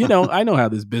 you know, I know how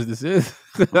this business is.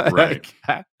 Right.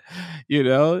 Like, you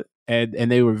know, and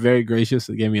they were very gracious.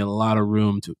 They gave me a lot of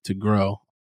room to grow.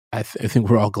 I think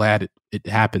we're all glad it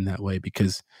happened that way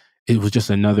because it was just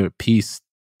another piece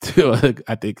to,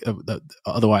 I think, of the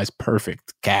otherwise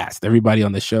perfect cast. Everybody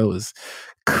on the show was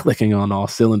clicking on all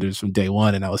cylinders from day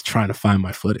one, and I was trying to find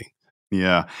my footing.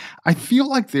 Yeah. I feel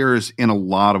like there's, in a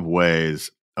lot of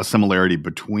ways, a similarity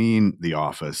between The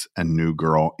Office and New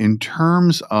Girl in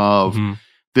terms of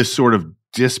this sort of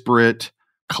disparate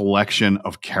collection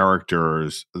of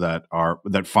characters that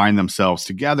find themselves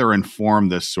together and form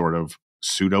this sort of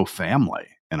pseudo family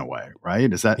in a way,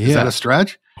 right? Is that a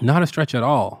stretch? Not a stretch at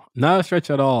all. Not a stretch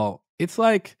at all. It's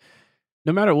like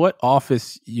no matter what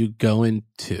office you go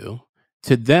into,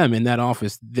 to them in that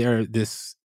office,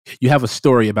 you have a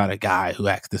story about a guy who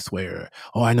acts this way, or,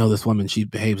 oh, I know this woman, she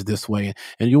behaves this way,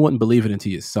 and you wouldn't believe it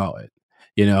until you saw it,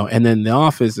 and then The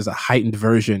Office is a heightened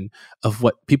version of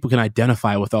what people can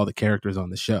identify with all the characters on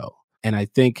the show. And I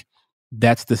think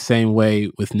that's the same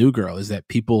way with New Girl, is that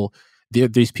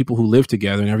these people who live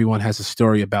together and everyone has a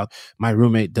story about, my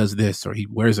roommate does this, or he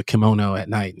wears a kimono at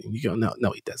night, and you go,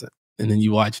 no, he doesn't. And then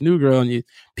you watch New Girl and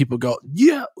people go,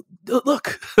 yeah,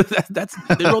 look, that's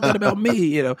they wrote that about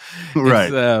me,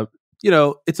 Right.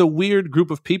 It's a weird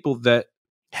group of people that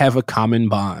have a common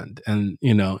bond, and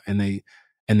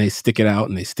they stick it out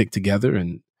and they stick together.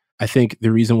 And I think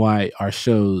the reason why our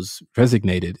shows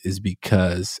resonated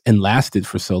and lasted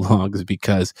for so long is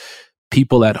because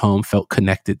people at home felt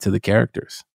connected to the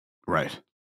characters. Right.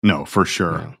 No, for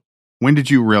sure. Yeah. When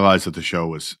did you realize that the show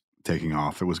was taking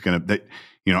off? It was going to,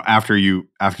 after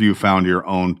you found your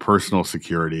own personal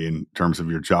security in terms of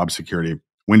your job security,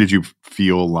 when did you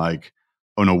feel like,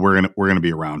 oh no, we're going to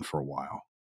be around for a while?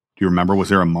 Do you remember? Was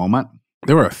there a moment?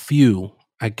 There were a few.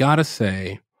 I gotta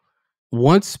say,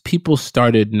 once people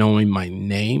started knowing my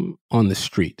name on the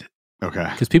street, okay,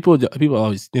 because people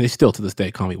always, they still to this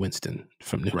day call me Winston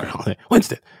from New Girl. Right.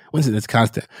 Winston, it's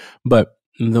constant. But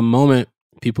the moment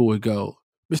people would go,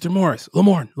 Mr. Morris,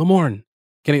 Lamorne,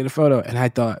 can I get a photo? And I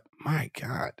thought, my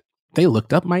God, they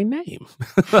looked up my name.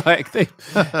 Like they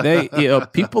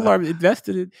people are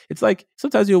invested in. It's like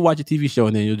sometimes you'll watch a TV show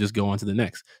and then you'll just go on to the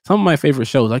next. Some of my favorite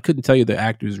shows, I couldn't tell you the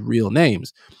actors' real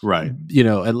names, right?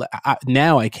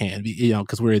 Now I can,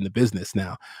 because we're in the business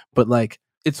now. But like,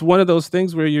 it's one of those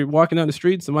things where you're walking down the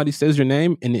street, somebody says your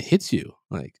name, and it hits you.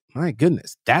 Like, my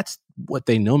goodness, that's what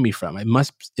they know me from. It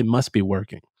must be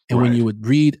working. And right. When you would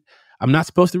read, I'm not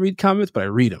supposed to read comments, but I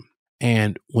read them.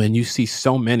 And when you see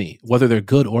so many, whether they're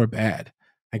good or bad,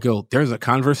 I go, there's a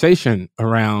conversation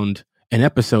around an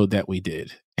episode that we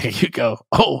did. And you go,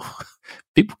 oh,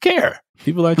 people care.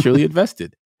 People are truly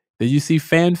invested. Then you see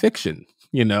fan fiction,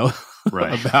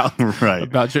 right.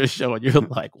 about your show. And you're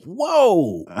like,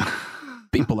 whoa,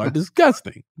 people are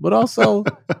disgusting, but also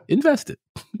invested.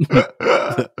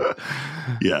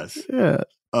 Yes. Yeah.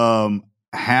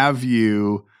 Have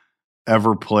you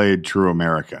ever played True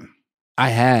American? I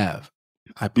have.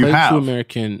 I played True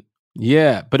American,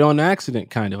 yeah, but on accident,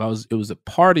 kind of. It was a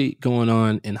party going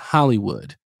on in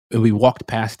Hollywood, and we walked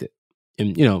past it,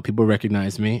 and people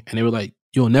recognized me, and they were like,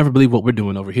 "You'll never believe what we're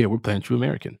doing over here. We're playing True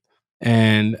American."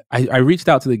 And I reached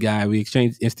out to the guy. We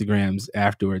exchanged Instagrams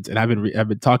afterwards, and I've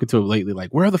been talking to him lately.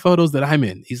 Like, where are the photos that I'm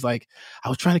in? He's like, I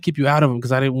was trying to keep you out of them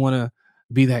because I didn't want to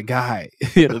be that guy,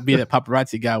 be that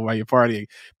paparazzi guy while you're partying.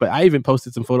 But I even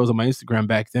posted some photos on my Instagram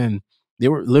back then. They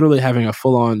were literally having a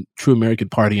full-on True American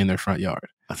party in their front yard.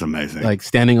 That's amazing. Like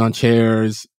standing on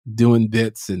chairs, doing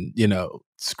bits, and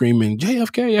screaming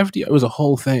JFK, FDR. It was a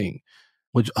whole thing,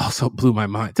 which also blew my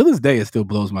mind. To this day, it still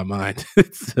blows my mind.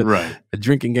 It's right. A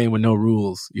drinking game with no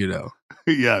rules,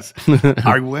 Yes.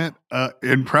 I went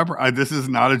in prep. This is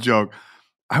not a joke.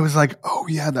 I was like, oh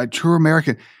yeah, that True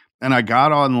American. And I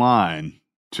got online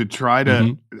to try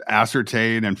to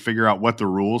ascertain and figure out what the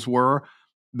rules were.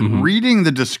 Mm-hmm. Reading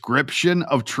the description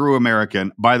of True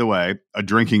American, by the way, a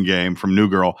drinking game from New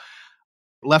Girl,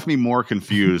 left me more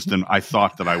confused than I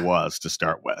thought that I was to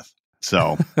start with.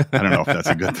 So I don't know if that's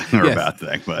a good thing or a bad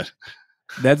thing, but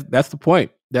that's the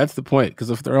point. That's the point. Because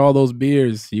if there are all those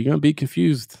beers, you're gonna be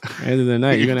confused. At the end of the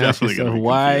night, you're gonna ask yourself,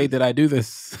 "Why did I do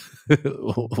this?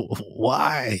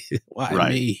 Why? Why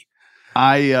right. me?"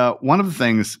 One of the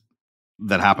things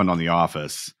that happened on The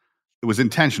Office. It was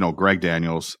intentional. Greg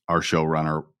Daniels, our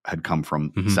showrunner, had come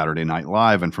from Saturday Night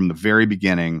Live. And from the very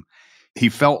beginning, he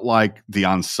felt like the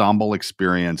ensemble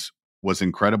experience was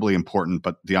incredibly important,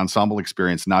 but the ensemble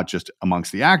experience, not just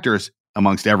amongst the actors,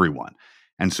 amongst everyone.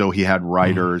 And so he had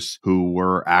writers who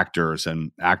were actors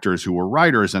and actors who were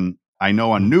writers. And I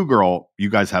know on New Girl,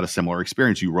 you guys had a similar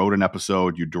experience. You wrote an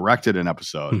episode, you directed an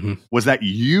episode. Was that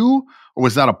you, or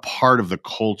was that a part of the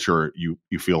culture you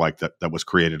feel like that was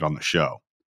created on the show?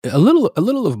 A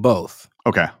little of both.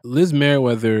 Okay. Liz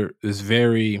Meriwether is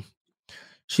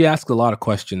she asks a lot of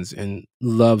questions and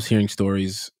loves hearing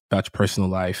stories about your personal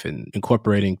life and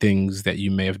incorporating things that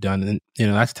you may have done. And,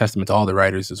 that's a testament to all the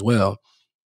writers as well.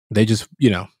 They just,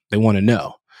 they want to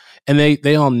know. And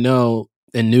they all know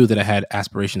and knew that I had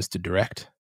aspirations to direct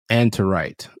and to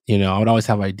write. I would always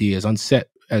have ideas on set.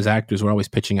 As actors, we're always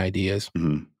pitching ideas,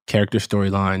 character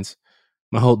storylines.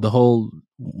 The whole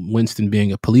Winston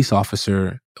being a police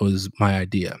officer was my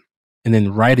idea. And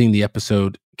then writing the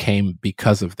episode came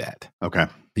because of that. Okay.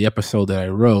 The episode that I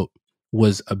wrote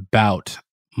was about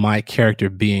my character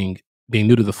being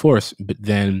new to the force, but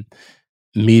then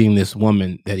meeting this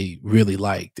woman that he really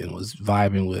liked and was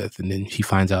vibing with. And then he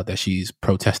finds out that she's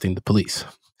protesting the police.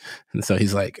 And so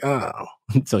he's like, oh.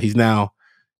 So he's now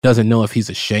doesn't know if he's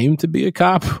ashamed to be a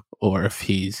cop or if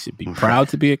he should be proud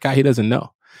to be a cop. He doesn't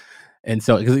know. And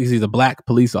so, because he's a black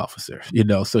police officer,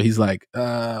 so he's like,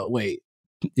 wait,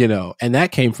 and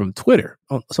that came from Twitter.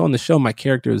 So on the show, my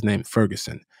character is named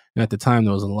Ferguson. And at the time,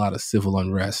 there was a lot of civil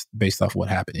unrest based off what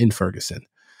happened in Ferguson.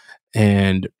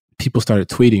 And people started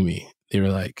tweeting me. They were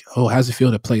like, oh, how's it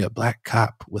feel to play a black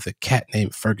cop with a cat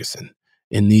named Ferguson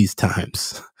in these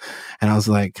times? And I was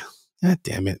like, God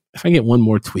damn it. If I get one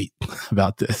more tweet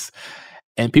about this.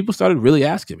 And people started really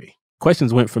asking me.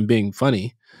 Questions went from being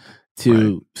funny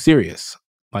to serious.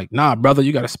 Like, nah, brother,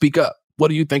 you got to speak up. What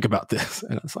do you think about this?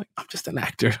 And I was like, I'm just an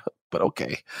actor, but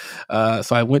okay.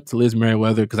 So I went to Liz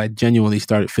Meriwether because I genuinely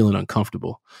started feeling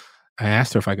uncomfortable. I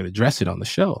asked her if I could address it on the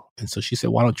show. And so she said,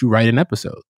 why don't you write an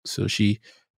episode? So she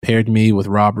paired me with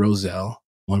Rob Roselle,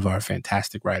 one of our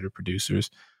fantastic writer-producers,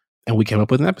 and we came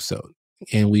up with an episode.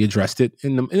 And we addressed it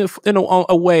in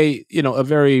a way, a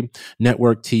very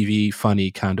network TV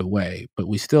funny kind of way. But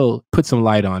we still put some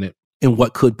light on it and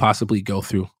what could possibly go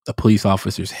through a police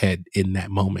officer's head in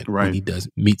that moment when he does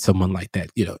meet someone like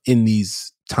that, in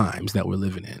these times that we're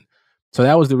living in. So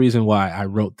that was the reason why I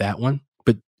wrote that one.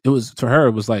 But it was, to her,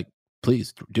 it was like,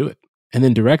 please do it. And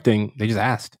then directing, they just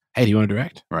asked, hey, do you want to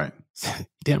direct? Right.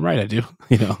 Damn right I do.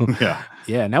 Yeah.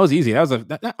 Yeah. And that was easy. I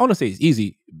want to say it's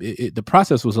easy. The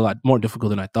process was a lot more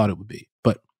difficult than I thought it would be.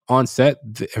 But on set,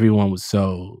 everyone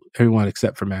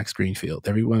except for Max Greenfield,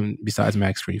 everyone besides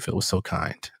Max Greenfield was so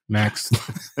kind. Max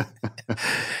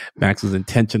was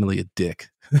intentionally a dick.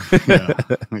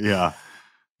 Yeah.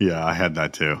 I had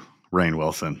that too. Rainn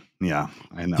Wilson. Yeah,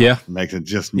 I know. Yeah. Makes it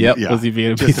just, Was he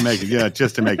being just to make it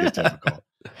difficult.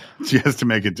 Just to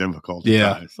make it difficult.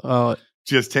 Yeah.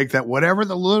 Just take that, whatever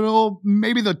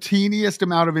maybe the teeniest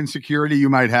amount of insecurity you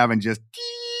might have, and just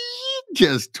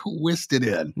twist it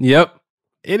in. Yep.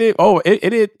 It is.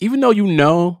 Even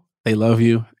though they love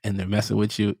you and they're messing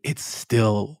with you, it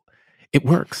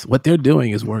works. What they're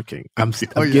doing is working. I'm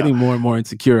getting more and more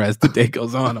insecure as the day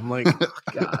goes on. I'm like, oh,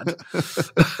 God.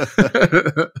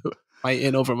 Am I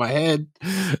in over my head?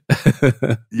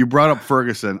 You brought up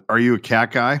Ferguson. Are you a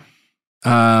cat guy?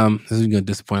 This is going to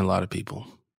disappoint a lot of people.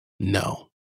 No.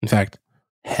 In fact,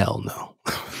 hell no.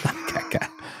 Not a cat guy.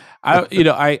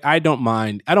 I don't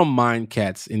mind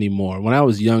cats anymore. When I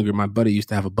was younger, my buddy used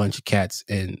to have a bunch of cats,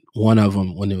 and one of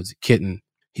them, when it was a kitten,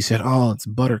 he said, oh, it's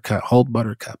Buttercup, hold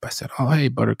Buttercup. I said, oh, hey,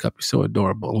 Buttercup, you're so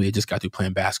adorable. And we had just got through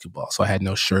playing basketball, so I had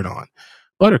no shirt on.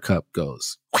 Buttercup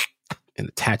goes and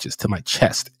attaches to my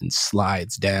chest and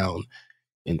slides down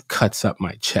and cuts up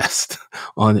my chest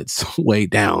on its way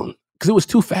down. Because it was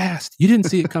too fast. You didn't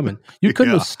see it coming. You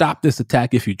couldn't have stopped this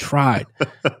attack if you tried.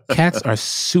 Cats are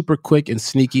super quick and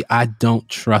sneaky. I don't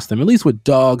trust them. At least with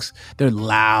dogs, they're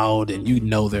loud and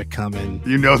they're coming.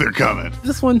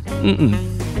 This one,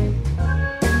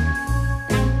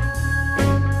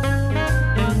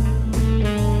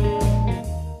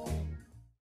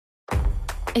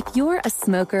 If you're a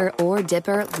smoker or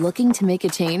dipper looking to make a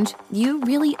change, you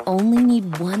really only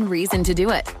need one reason to do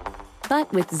it.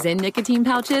 But with Zyn nicotine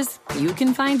pouches, you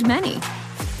can find many.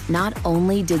 Not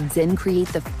only did Zyn create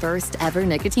the first ever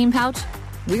nicotine pouch,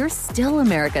 we're still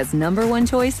America's #1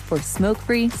 choice for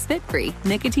smoke-free, spit-free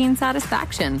nicotine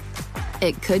satisfaction.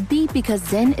 It could be because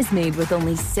Zyn is made with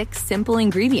only 6 simple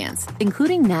ingredients,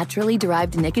 including naturally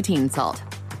derived nicotine salt.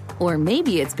 Or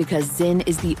maybe it's because Zyn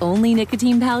is the only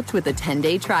nicotine pouch with a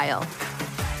 10-day trial.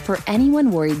 For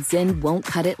anyone worried Zyn won't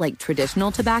cut it like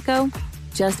traditional tobacco,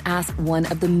 just ask one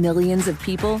of the millions of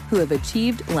people who have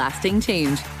achieved lasting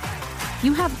change.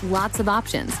 You have lots of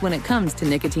options when it comes to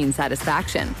nicotine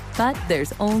satisfaction, but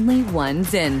there's only one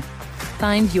Zyn.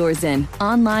 Find your Zyn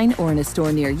online or in a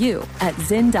store near you at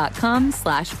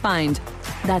zyn.com/find.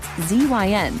 That's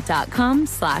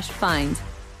ZYN.com/find.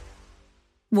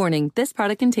 Warning, this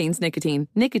product contains nicotine.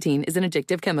 Nicotine is an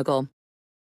addictive chemical.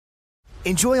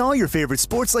 Enjoy all your favorite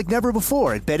sports like never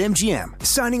before at BetMGM.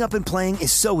 Signing up and playing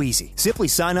is so easy. Simply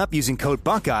sign up using code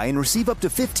Buckeye and receive up to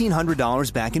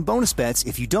 $1,500 back in bonus bets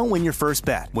if you don't win your first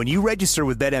bet. When you register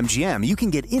with BetMGM, you can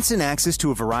get instant access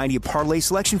to a variety of parlay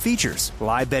selection features,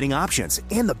 live betting options,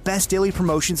 and the best daily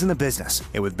promotions in the business.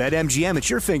 And with BetMGM at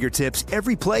your fingertips,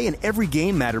 every play and every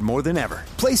game matter more than ever.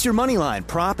 Place your moneyline,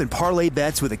 prop, and parlay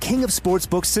bets with the king of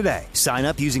sportsbooks today. Sign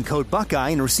up using code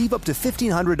Buckeye and receive up to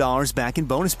 $1,500 back in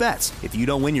bonus bets if you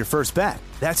don't win your first bet.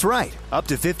 That's right, up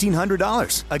to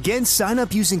 $1,500. Again, sign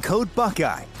up using code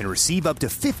Buckeye and receive up to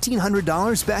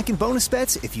 $1,500 back in bonus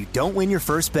bets if you don't win your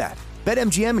first bet.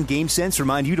 BetMGM and GameSense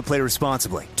remind you to play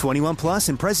responsibly. 21 plus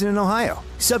and present in Ohio.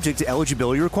 Subject to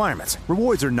eligibility requirements.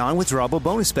 Rewards are non-withdrawable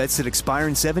bonus bets that expire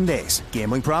in 7 days.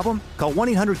 Gambling problem? Call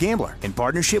 1-800-GAMBLER in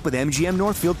partnership with MGM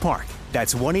Northfield Park.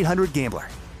 That's 1-800-GAMBLER.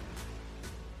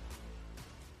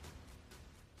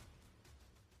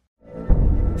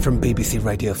 From BBC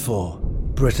Radio 4,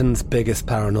 Britain's biggest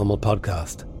paranormal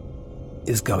podcast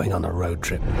is going on a road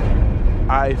trip.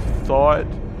 I thought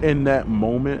in that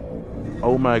moment,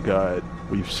 oh my God,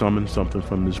 we've summoned something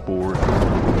from this board.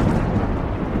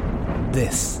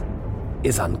 This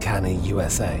is Uncanny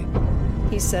USA.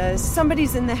 He says,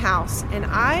 somebody's in the house, and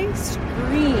I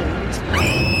screamed.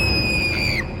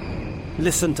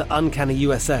 Listen to Uncanny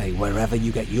USA wherever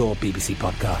you get your BBC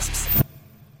podcasts,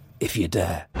 if you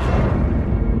dare.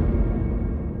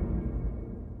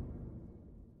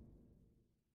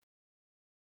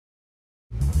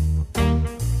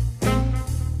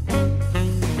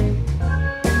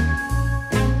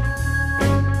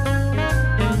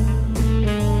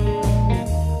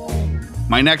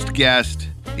 My next guest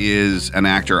is an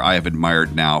actor I have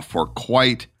admired now for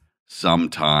quite some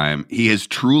time. He has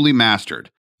truly mastered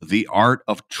the art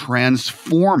of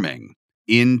transforming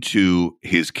into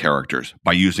his characters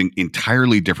by using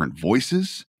entirely different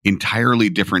voices, entirely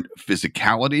different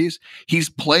physicalities. He's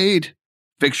played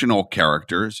fictional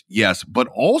characters, yes, but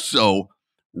also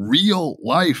real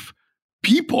life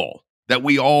people that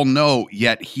we all know,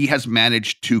 yet he has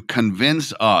managed to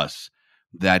convince us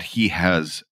that he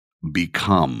has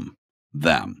become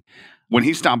them. When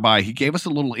he stopped by, he gave us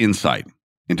a little insight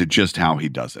into just how he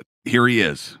does it. Here he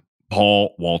is,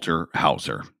 Paul Walter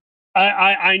Hauser.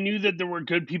 I knew that there were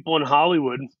good people in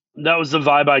Hollywood. That was the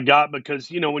vibe I got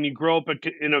because, you know, when you grow up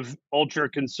in an ultra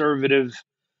conservative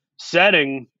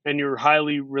setting and you're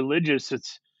highly religious,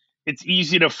 it's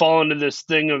easy to fall into this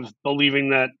thing of believing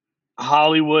that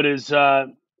Hollywood is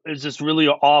this really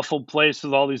awful place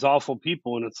with all these awful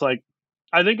people. And it's like,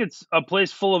 I think it's a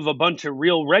place full of a bunch of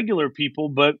real regular people,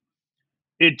 but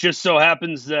it just so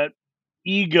happens that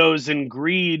egos and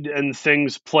greed and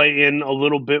things play in a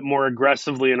little bit more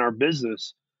aggressively in our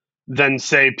business than,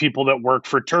 say, people that work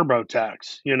for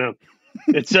TurboTax. You know,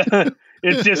 it's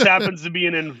it just happens to be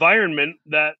an environment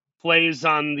that plays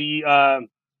on the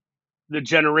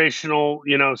generational,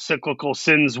 you know, cyclical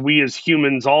sins we as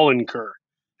humans all incur,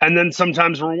 and then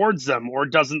sometimes rewards them or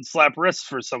doesn't slap wrists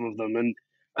for some of them, and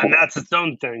that's its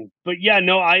own thing. But yeah,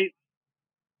 no, I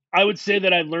would say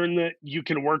that I learned that you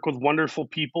can work with wonderful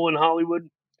people in Hollywood.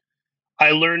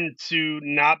 I learned to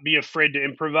not be afraid to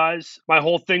improvise. My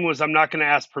whole thing was I'm not going to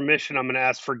ask permission. I'm going to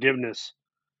ask forgiveness.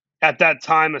 At that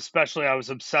time, especially, I was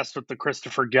obsessed with the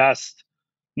Christopher Guest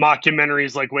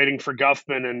mockumentaries like Waiting for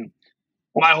Guffman. And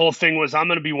my whole thing was I'm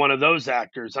going to be one of those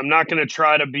actors. I'm not going to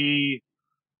try to be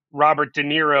Robert De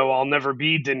Niro. I'll never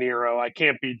be De Niro. I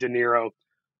can't be De Niro.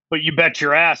 But you bet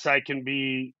your ass I can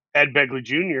be Ed Begley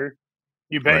Jr.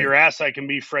 You bet your ass I can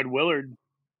be Fred Willard.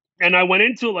 And I went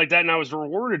into it like that, and I was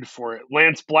rewarded for it.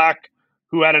 Lance Black,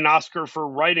 who had an Oscar for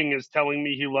writing, is telling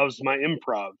me he loves my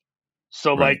improv.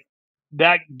 So, like,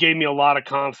 that gave me a lot of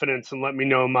confidence and let me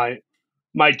know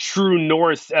my true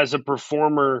north as a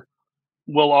performer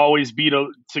will always be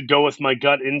to go with my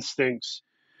gut instincts.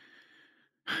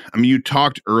 I mean, you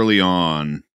talked early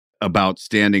on about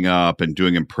standing up and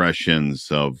doing impressions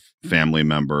of family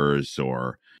members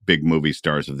or big movie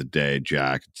stars of the day,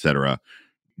 Jack, etc.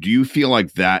 Do you feel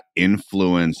like that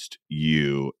influenced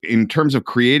you in terms of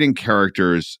creating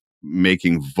characters,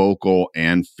 making vocal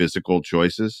and physical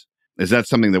choices? Is that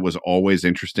something that was always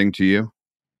interesting to you?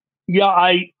 Yeah,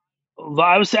 I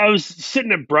was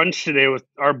sitting at brunch today with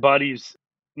our buddies.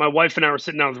 My wife and I were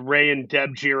sitting down with Ray and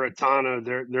Deb Giratana.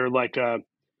 They're like a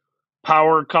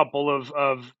power couple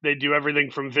of they do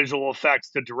everything from visual effects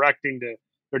to directing. To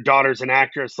their daughter's an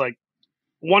actress, like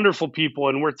wonderful people.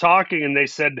 And we're talking, and they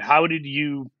said, "How did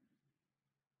you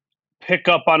pick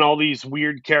up on all these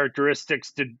weird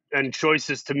characteristics and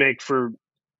choices to make for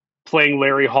playing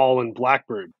Larry Hall in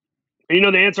Blackbird?" And, you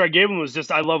know, the answer I gave them was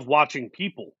just, I love watching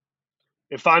people.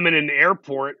 If I'm in an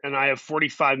airport and I have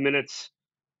 45 minutes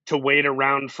to wait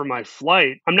around for my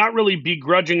flight, I'm not really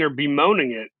begrudging or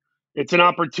bemoaning it. It's an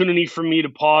opportunity for me to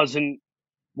pause and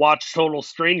watch total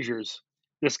strangers.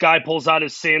 This guy pulls out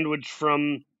his sandwich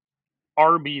from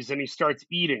Arby's and he starts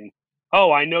eating.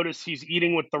 Oh, I notice he's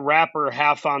eating with the wrapper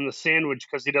half on the sandwich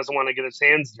because he doesn't want to get his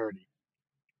hands dirty.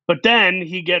 But then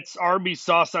he gets Arby's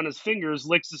sauce on his fingers,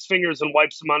 licks his fingers, and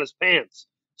wipes them on his pants.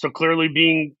 So clearly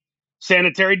being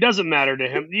sanitary doesn't matter to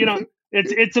him. You know,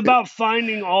 it's about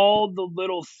finding all the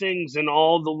little things and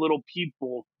all the little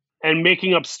people and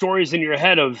making up stories in your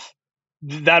head of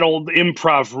that old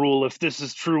improv rule. If this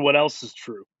is true, what else is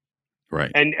true?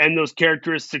 Right. And those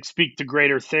characteristics speak to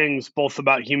greater things, both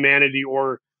about humanity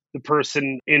or the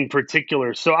person in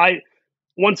particular. So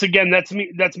once again, that's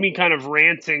me kind of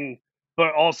ranting,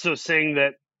 but also saying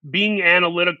that being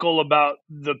analytical about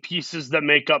the pieces that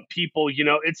make up people, you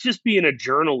know, it's just being a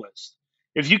journalist.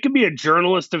 If you can be a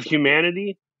journalist of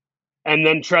humanity and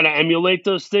then try to emulate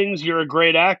those things, you're a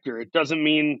great actor. It doesn't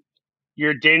mean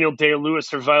you're Daniel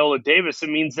Day-Lewis or Viola Davis. It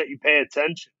means that you pay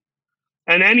attention.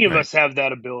 And any of us have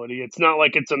that ability. It's not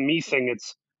like it's a me thing.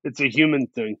 It's a human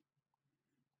thing.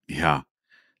 Yeah.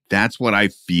 That's what I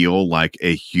feel like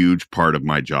a huge part of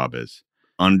my job is,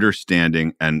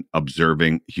 understanding and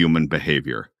observing human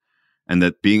behavior. And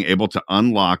that being able to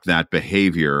unlock that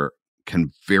behavior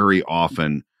can very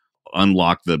often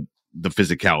unlock the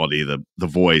physicality, the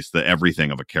voice, the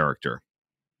everything of a character.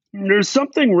 There's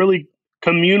something really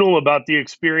communal about the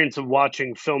experience of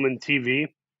watching film and TV.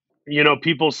 You know,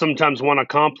 people sometimes want to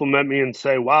compliment me and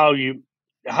say, wow,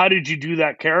 how did you do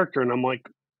that character? And I'm like,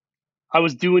 I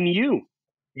was doing you.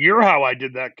 You're how I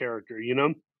did that character, you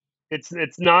know?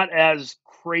 It's not as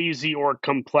crazy or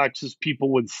complex as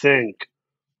people would think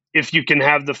if you can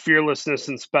have the fearlessness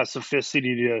and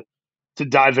specificity to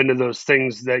dive into those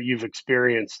things that you've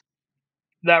experienced.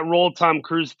 That role Tom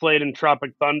Cruise played in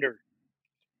Tropic Thunder,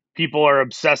 people are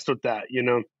obsessed with that, you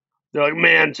know? They're like,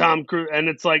 man, Tom Cruise. And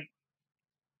it's like,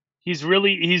 he's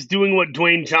doing what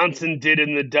Dwayne Johnson did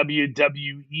in the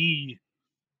WWE,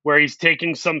 where he's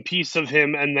taking some piece of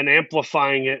him and then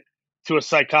amplifying it to a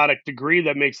psychotic degree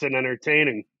that makes it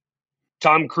entertaining.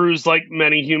 Tom Cruise, like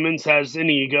many humans, has an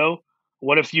ego.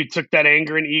 What if you took that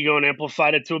anger and ego and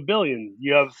amplified it to 1 billion?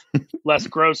 You have Les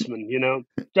Grossman, you know?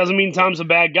 Doesn't mean Tom's a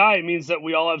bad guy. It means that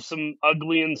we all have some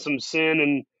ugly and some sin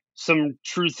and some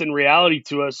truth and reality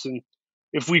to us. And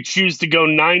if we choose to go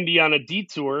 90 on a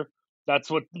detour, that's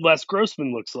what Les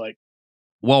Grossman looks like.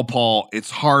 Well, Paul,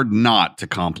 it's hard not to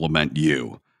compliment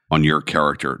you on your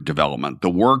character development. The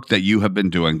work that you have been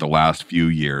doing the last few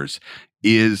years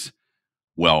is,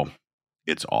 well,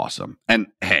 it's awesome. And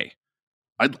hey,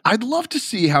 I'd love to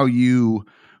see how you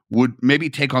would maybe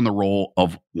take on the role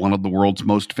of one of the world's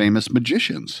most famous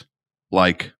magicians.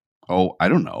 Like, oh, I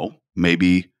don't know,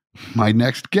 maybe my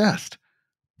next guest,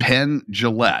 Penn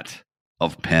Jillette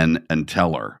of Penn and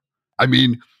Teller. I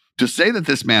mean, to say that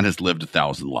this man has lived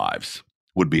 1,000 lives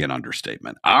would be an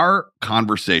understatement. Our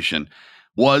conversation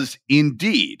was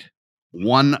indeed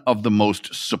one of the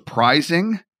most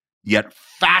surprising yet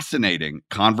fascinating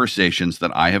conversations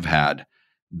that I have had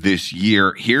this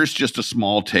year. Here's just a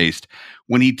small taste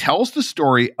when he tells the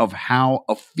story of how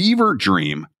a fever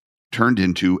dream turned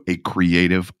into a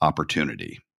creative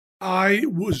opportunity. I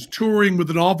was touring with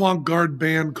an avant-garde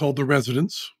band called The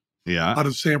Residents. Yeah. Out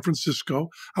of San Francisco.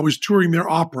 I was touring their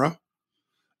opera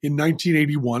in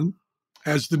 1981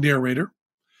 as the narrator.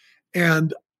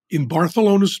 And in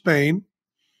Barcelona, Spain,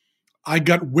 I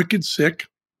got wicked sick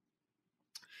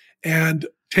and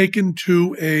taken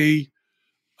to a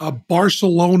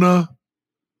Barcelona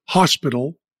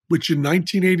hospital, which in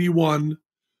 1981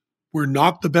 were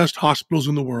not the best hospitals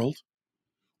in the world,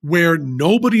 where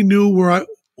nobody knew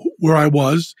where I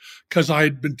was because I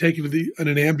had been taken in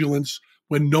an ambulance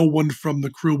when no one from the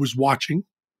crew was watching.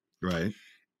 Right.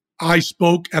 I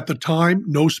spoke at the time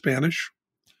no Spanish.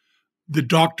 The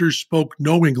doctors spoke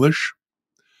no English.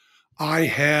 I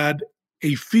had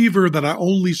a fever that I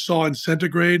only saw in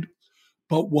centigrade,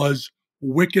 but was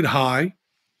wicked high.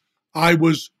 I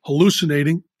was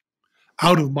hallucinating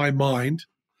out of my mind.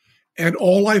 And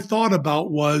all I thought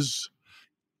about was,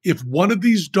 if one of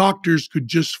these doctors could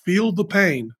just feel the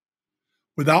pain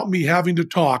without me having to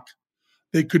talk,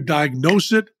 they could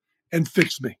diagnose it and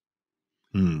fix me.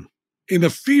 In a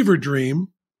fever dream,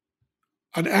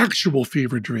 an actual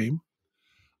fever dream,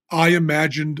 I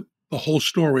imagined the whole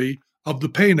story of The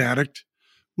Pain Addict,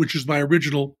 which is my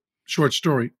original short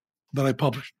story that I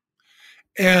published.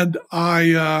 And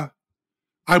I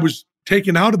was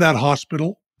taken out of that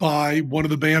hospital by one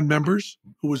of the band members,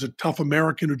 who was a tough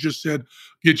American who just said,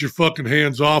 "Get your fucking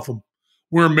hands off them.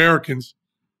 We're Americans.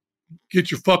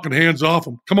 get your fucking hands off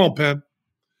him. Come on, Penn.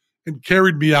 And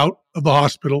carried me out of the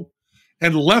hospital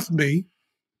and left me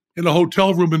in a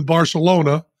hotel room in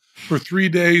Barcelona for 3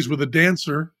 days with a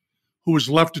dancer who was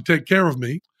left to take care of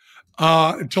me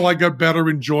until I got better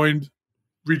and rejoined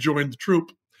the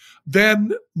troupe.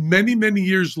 Then, many, many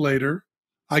years later,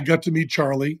 I got to meet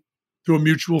Charlie through a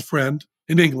mutual friend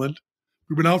in England.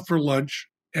 We went out for lunch,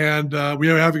 and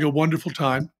we were having a wonderful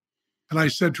time. And I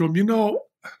said to him, you know,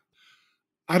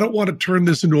 I don't want to turn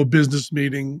this into a business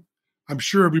meeting. I'm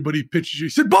sure everybody pitches you. He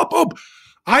said, Bob,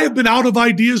 I have been out of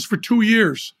ideas for 2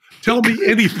 years. Tell me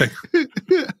anything.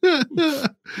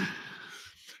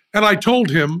 And I told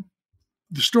him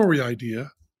the story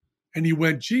idea, and he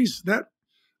went, geez,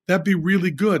 that'd be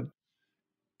really good.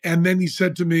 And then he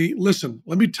said to me, listen,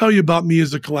 let me tell you about me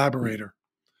as a collaborator.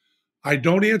 I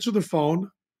don't answer the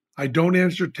phone. I don't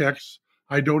answer texts.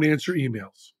 I don't answer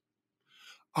emails.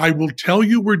 I will tell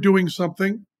you we're doing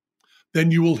something.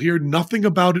 Then you will hear nothing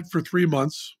about it for 3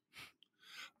 months.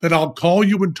 Then I'll call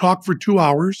you and talk for 2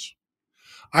 hours.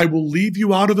 I will leave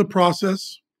you out of the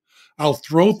process. I'll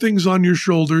throw things on your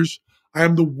shoulders. I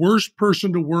am the worst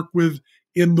person to work with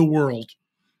in the world,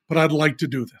 but I'd like to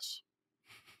do this.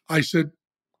 I said,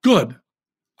 good.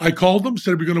 I called them,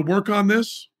 said, we're going to work on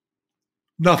this.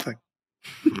 Nothing.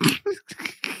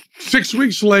 6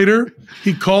 weeks later,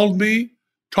 he called me,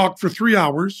 talked for 3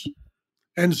 hours,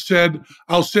 and said,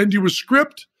 I'll send you a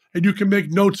script and you can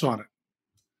make notes on it.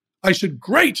 I said,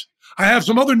 great. I have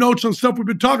some other notes on stuff we've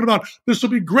been talking about. This will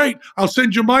be great. I'll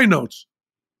send you my notes.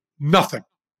 Nothing.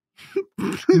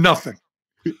 Nothing.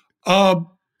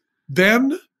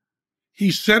 Then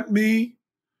he sent me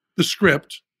the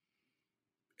script.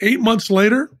 8 months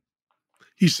later,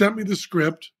 he sent me the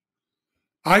script.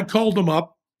 I called him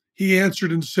up. He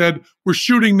answered and said, we're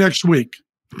shooting next week.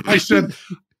 I said,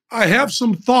 I have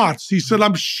some thoughts. He said,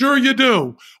 I'm sure you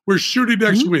do. We're shooting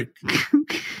next week.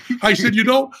 I said, you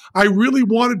know, I really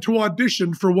wanted to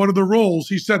audition for one of the roles.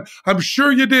 He said, I'm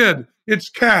sure you did. It's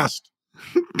cast.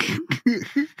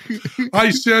 I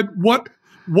said, what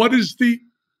is the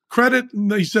credit?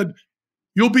 And he said,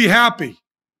 you'll be happy.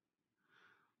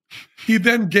 He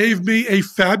then gave me a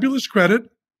fabulous credit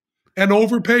and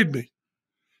overpaid me.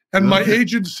 And my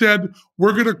agent said,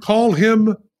 we're going to call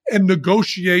him and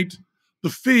negotiate the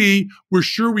fee. We're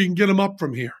sure we can get him up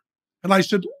from here. And I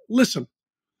said, listen,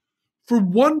 for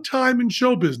one time in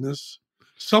show business,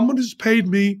 someone has paid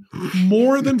me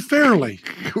more than fairly.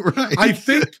 Right. I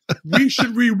think we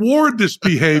should reward this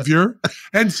behavior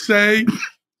and say,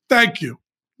 thank you.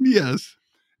 Yes.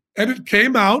 And it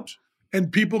came out,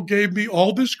 and people gave me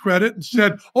all this credit and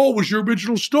said, oh, it was your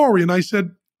original story. And I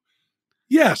said,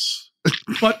 yes,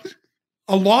 but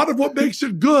a lot of what makes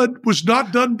it good was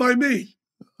not done by me.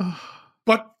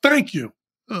 But thank you.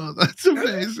 Oh, that's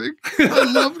amazing.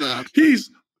 I love that.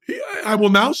 I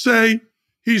will now say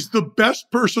he's the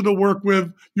best person to work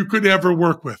with you could ever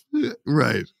work with.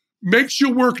 Right. Makes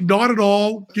you work not at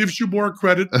all, gives you more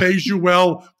credit, pays you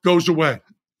well, goes away.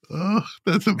 Oh,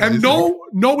 that's amazing. And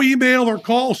no email or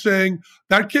call saying,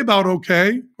 that came out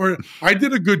okay, or I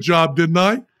did a good job, didn't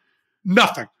I?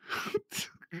 Nothing.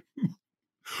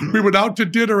 We went out to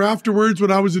dinner afterwards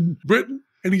when I was in Britain,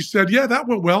 and he said, yeah, that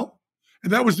went well.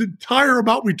 And that was the entire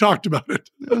amount we talked about it.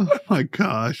 Oh, my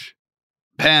gosh.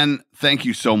 Penn, thank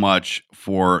you so much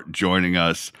for joining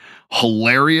us.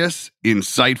 Hilarious,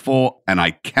 insightful, and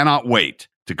I cannot wait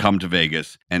to come to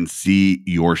Vegas and see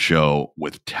your show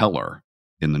with Teller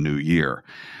in the new year.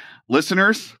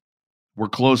 Listeners, we're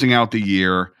closing out the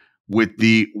year with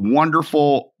the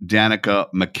wonderful Danica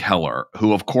McKellar,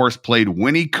 who, of course, played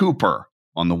Winnie Cooper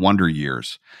on The Wonder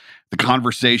Years. The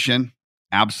conversation,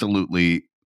 absolutely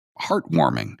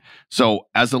heartwarming. So,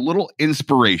 as a little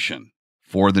inspiration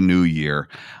for the new year,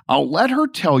 I'll let her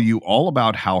tell you all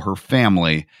about how her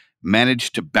family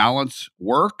managed to balance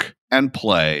work and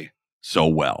play so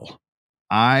well.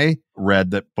 I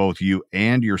read that both you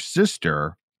and your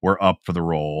sister were up for the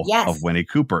role of Winnie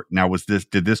Cooper. Now,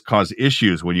 did this cause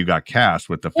issues when you got cast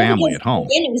with the family at home?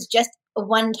 Again, it was just a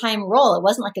one-time role. It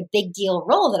wasn't like a big deal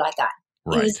role that I got.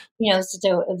 Right. It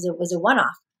was a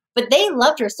one-off. But they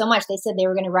loved her so much. They said they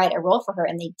were going to write a role for her,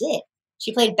 and they did.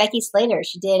 She played Becky Slater.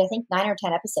 She did, I think, 9 or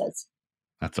 10 episodes.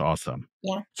 That's awesome.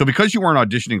 Yeah. So because you weren't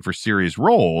auditioning for serious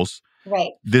roles,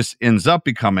 right, this ends up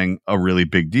becoming a really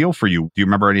big deal for you. Do you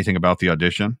remember anything about the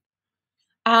audition?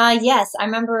 Yes, I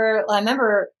remember.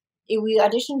 We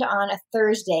auditioned on a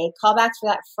Thursday, callbacks for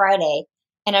that Friday,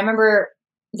 and I remember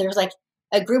there was like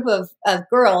a group of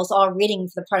girls all reading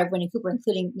for the part of Winnie Cooper,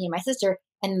 including me and my sister,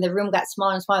 and the room got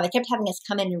smaller and smaller. They kept having us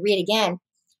come in and read again,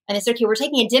 and they said, "Okay, we're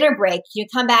taking a dinner break. You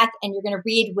come back and you're going to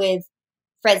read with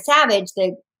Fred Savage,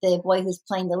 the the boy who's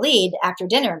playing the lead after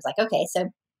dinner. I was like, okay. So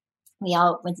we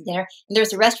all went to dinner, and there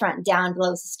was a restaurant down below,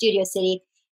 it was Studio City.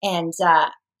 And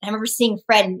I remember seeing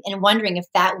Fred and wondering if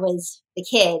that was the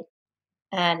kid.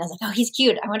 And I was like, oh, he's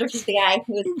cute. I wonder if he's the guy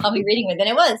who was probably reading with. And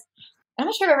it was. I'm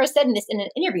not sure if I've ever said this in an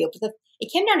interview, but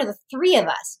it came down to the three of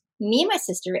us, me and my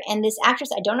sister, and this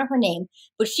actress, I don't know her name,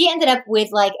 but she ended up with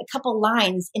like a couple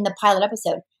lines in the pilot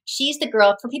episode. She's the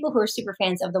girl, for people who are super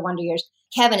fans of the Wonder Years,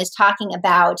 Kevin is talking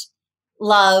about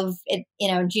love, in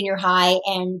junior high,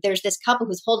 and there's this couple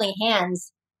who's holding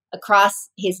hands across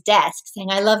his desk saying,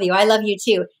 I love you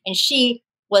too. And she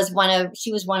was one of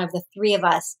the three of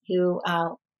us who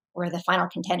were the final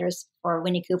contenders for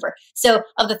Winnie Cooper. So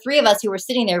of the three of us who were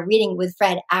sitting there reading with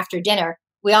Fred after dinner,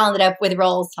 we all ended up with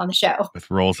roles on the show.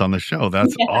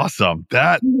 That's awesome.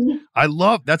 I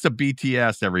love, that's a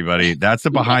BTS, everybody. That's a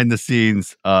behind the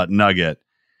scenes nugget.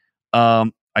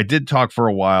 I did talk for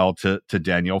a while to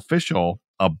Danielle Fishel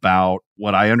about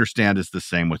what I understand is the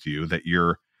same with you, that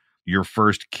your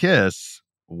first kiss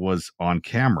was on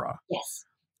camera. Yes.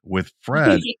 With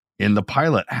Fred in the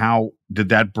pilot. How did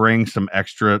that bring some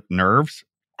extra nerves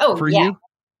for you?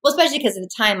 Well, especially because at the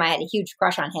time I had a huge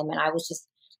crush on him, and I was just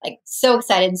like so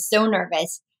excited and so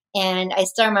nervous. And I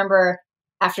still remember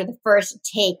after the first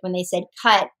take when they said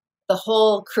cut, the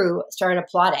whole crew started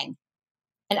applauding.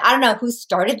 And I don't know who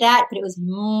started that, but it was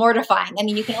mortifying. I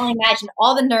mean, you can only imagine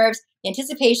all the nerves, the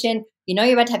anticipation.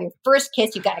 You're about to have your first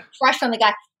kiss. You've got a crush on the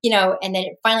guy, and then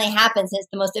it finally happens. And it's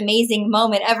the most amazing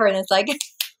moment ever. And it's like,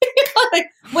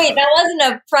 wait, that wasn't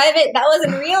a private, that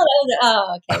wasn't real.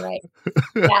 Okay, right.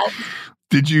 Yeah.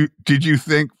 Did you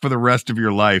think for the rest of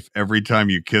your life, every time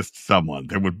you kissed someone,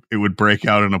 it would break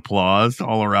out in applause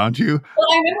all around you? Well,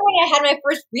 I remember when I had my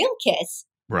first real kiss.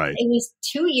 Right. It was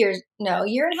a year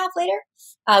and a half later,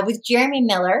 with Jeremy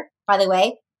Miller, by the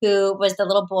way, who was the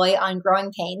little boy on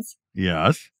Growing Pains.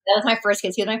 Yes. That was my first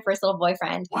kiss. He was my first little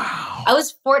boyfriend. Wow. I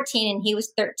was 14 and he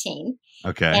was 13.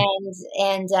 Okay.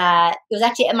 And it was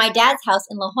actually at my dad's house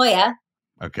in La Jolla.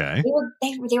 Okay.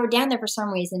 They were down there for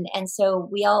some reason. And so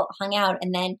we all hung out,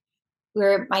 and then we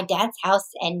were at my dad's house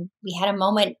and we had a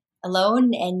moment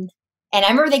alone. And I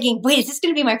remember thinking, wait, is this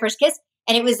going to be my first kiss?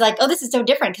 And it was like, oh, this is so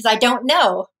different because I don't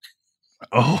know.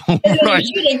 Oh, when right.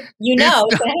 you're shooting, it's going to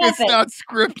happen. It's not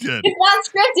scripted. It's not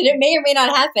scripted. It may or may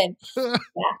not happen. Yeah.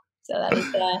 So that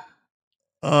was so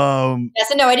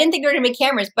no, I didn't think there were going to be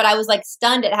cameras, but I was like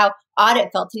stunned at how odd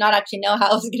it felt to not actually know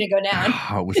how it was going to go down.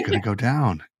 How it was going to go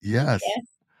down. Yes.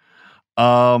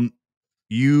 Yes.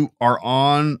 You are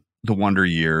on the Wonder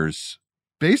Years,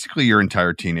 basically your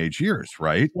entire teenage years,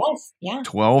 right? Yes. Yeah.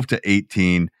 12 to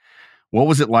 18. What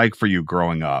was it like for you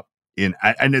growing up? And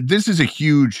this is a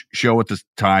huge show at this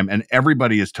time, and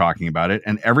everybody is talking about it,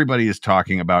 and everybody is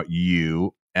talking about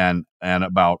you and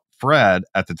about Fred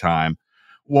at the time.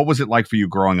 What was it like for you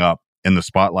growing up in the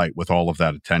spotlight with all of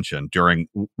that attention during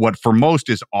what for most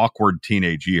is awkward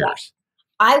teenage years?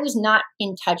 Yeah. I was not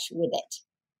in touch with it.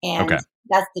 And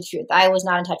that's the truth. I was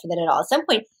not in touch with it at all. At some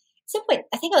point,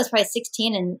 I think I was probably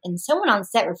 16 and someone on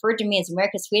set referred to me as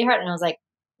America's Sweetheart. And I was like,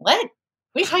 what?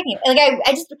 What are you talking about? Like,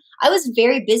 I was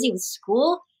very busy with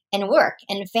school and work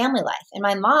and family life. And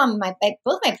my mom,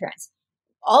 both my parents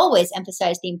always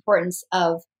emphasized the importance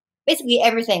of basically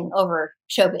everything over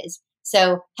showbiz.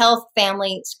 So health,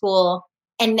 family, school,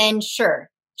 and then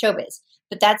showbiz.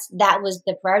 But that was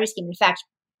the priority scheme. In fact,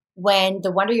 when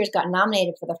the Wonder Years got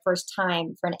nominated for the first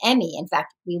time for an Emmy, in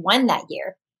fact, we won that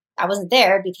year. I wasn't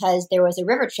there because there was a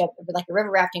river trip, like a river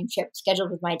rafting trip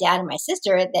scheduled with my dad and my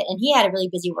sister, and he had a really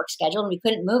busy work schedule and we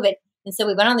couldn't move it. And so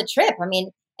we went on the trip. I mean,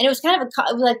 and it was kind of it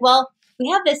was like, well, we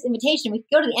have this invitation. We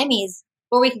could go to the Emmys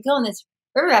or we could go on this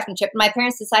river rafting trip. And my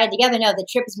parents decided together, no, the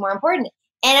trip is more important.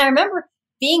 And I remember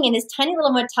being in this tiny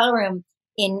little motel room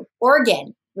in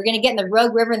Oregon. We're going to get in the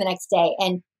Rogue River the next day.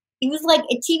 And it was like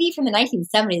a TV from the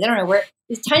 1970s. I don't know where,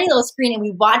 this tiny little screen, and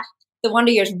we watched the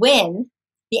Wonder Years win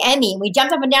the Emmy. And we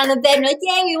jumped up and down the bed and we're like,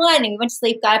 yay, we won. And we went to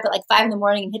sleep, got up at like 5 a.m.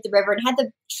 and hit the river and had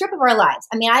the trip of our lives.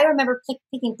 I mean, I remember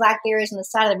picking blackberries on the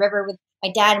side of the river with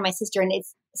my dad and my sister, and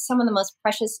it's some of the most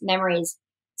precious memories.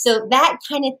 So that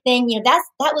kind of thing, that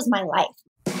was my life.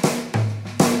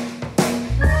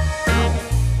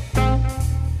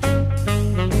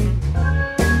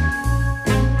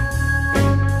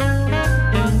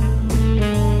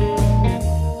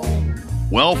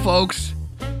 Well, folks,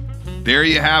 there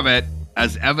you have it.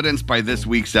 As evidenced by this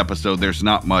week's episode, there's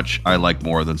not much I like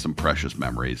more than some precious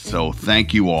memories. So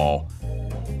thank you all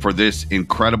for this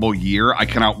incredible year. I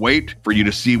cannot wait for you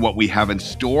to see what we have in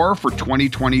store for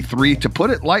 2023. To put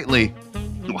it lightly,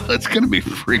 well, it's going to be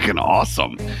freaking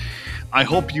awesome. I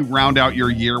hope you round out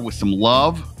your year with some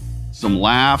love, some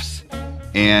laughs,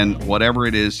 and whatever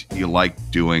it is you like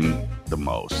doing the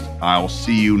most. I'll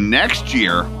see you next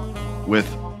year with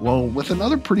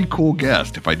another pretty cool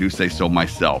guest, if I do say so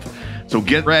myself. So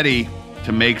get ready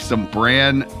to make some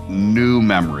brand new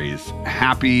memories.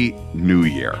 Happy New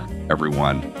Year,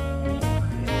 everyone.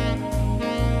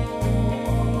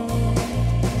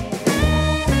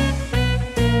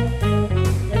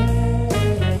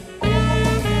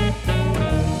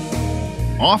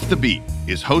 Off the Beat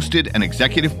is hosted and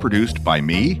executive produced by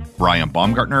me, Brian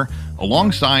Baumgartner,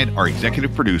 alongside our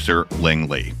executive producer, Ling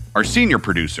Lee. Our senior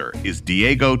producer is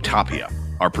Diego Tapia.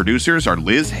 Our producers are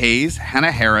Liz Hayes,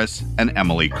 Hannah Harris, and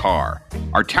Emily Carr.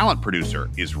 Our talent producer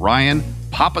is Ryan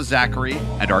Papa Zachary,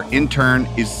 and our intern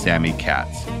is Sammy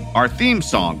Katz. Our theme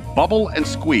song, Bubble and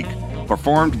Squeak,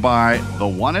 performed by the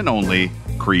one and only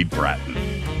Creed Bratton.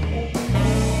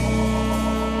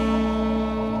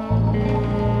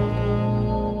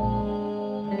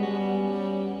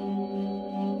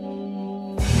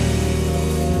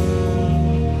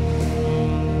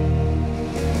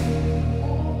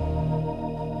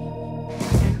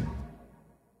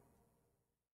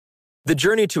 The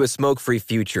journey to a smoke-free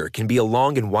future can be a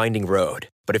long and winding road,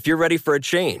 but if you're ready for a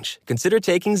change, consider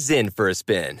taking Zyn for a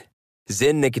spin.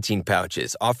 Zyn nicotine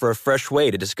pouches offer a fresh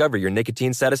way to discover your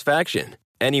nicotine satisfaction.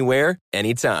 Anywhere,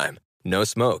 anytime. No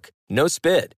smoke, no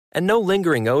spit, and no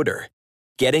lingering odor.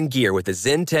 Get in gear with the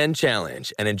Zyn 10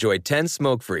 Challenge and enjoy 10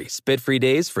 smoke-free, spit-free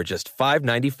days for just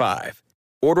 $5.95.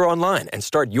 Order online and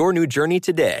start your new journey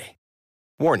today.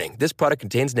 Warning, this product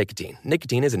contains nicotine.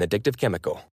 Nicotine is an addictive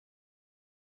chemical.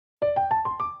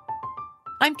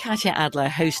 I'm Katya Adler,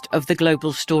 host of The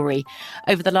Global Story.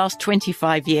 Over the last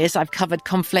 25 years, I've covered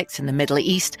conflicts in the Middle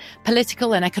East,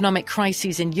 political and economic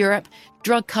crises in Europe,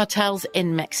 drug cartels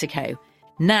in Mexico.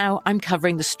 Now I'm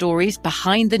covering the stories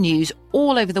behind the news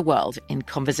all over the world in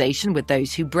conversation with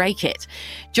those who break it.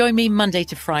 Join me Monday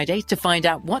to Friday to find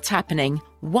out what's happening,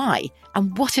 why,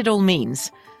 and what it all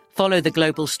means. Follow The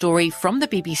Global Story from the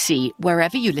BBC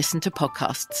wherever you listen to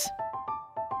podcasts.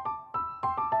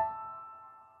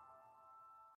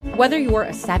 Whether you're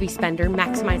a savvy spender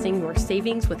maximizing your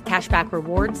savings with cashback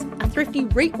rewards, a thrifty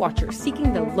rate watcher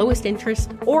seeking the lowest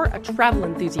interest, or a travel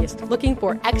enthusiast looking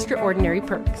for extraordinary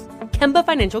perks, Kemba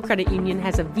Financial Credit Union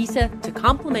has a visa to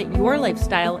complement your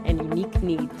lifestyle and unique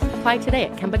needs. Apply today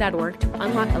at Kemba.org to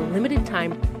unlock a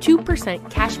limited-time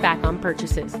 2% cash back on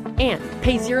purchases and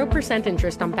pay 0%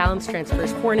 interest on balance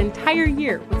transfers for an entire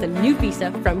year with a new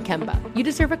visa from Kemba. You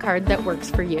deserve a card that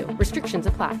works for you. Restrictions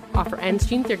apply. Offer ends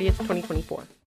June 30th, 2024.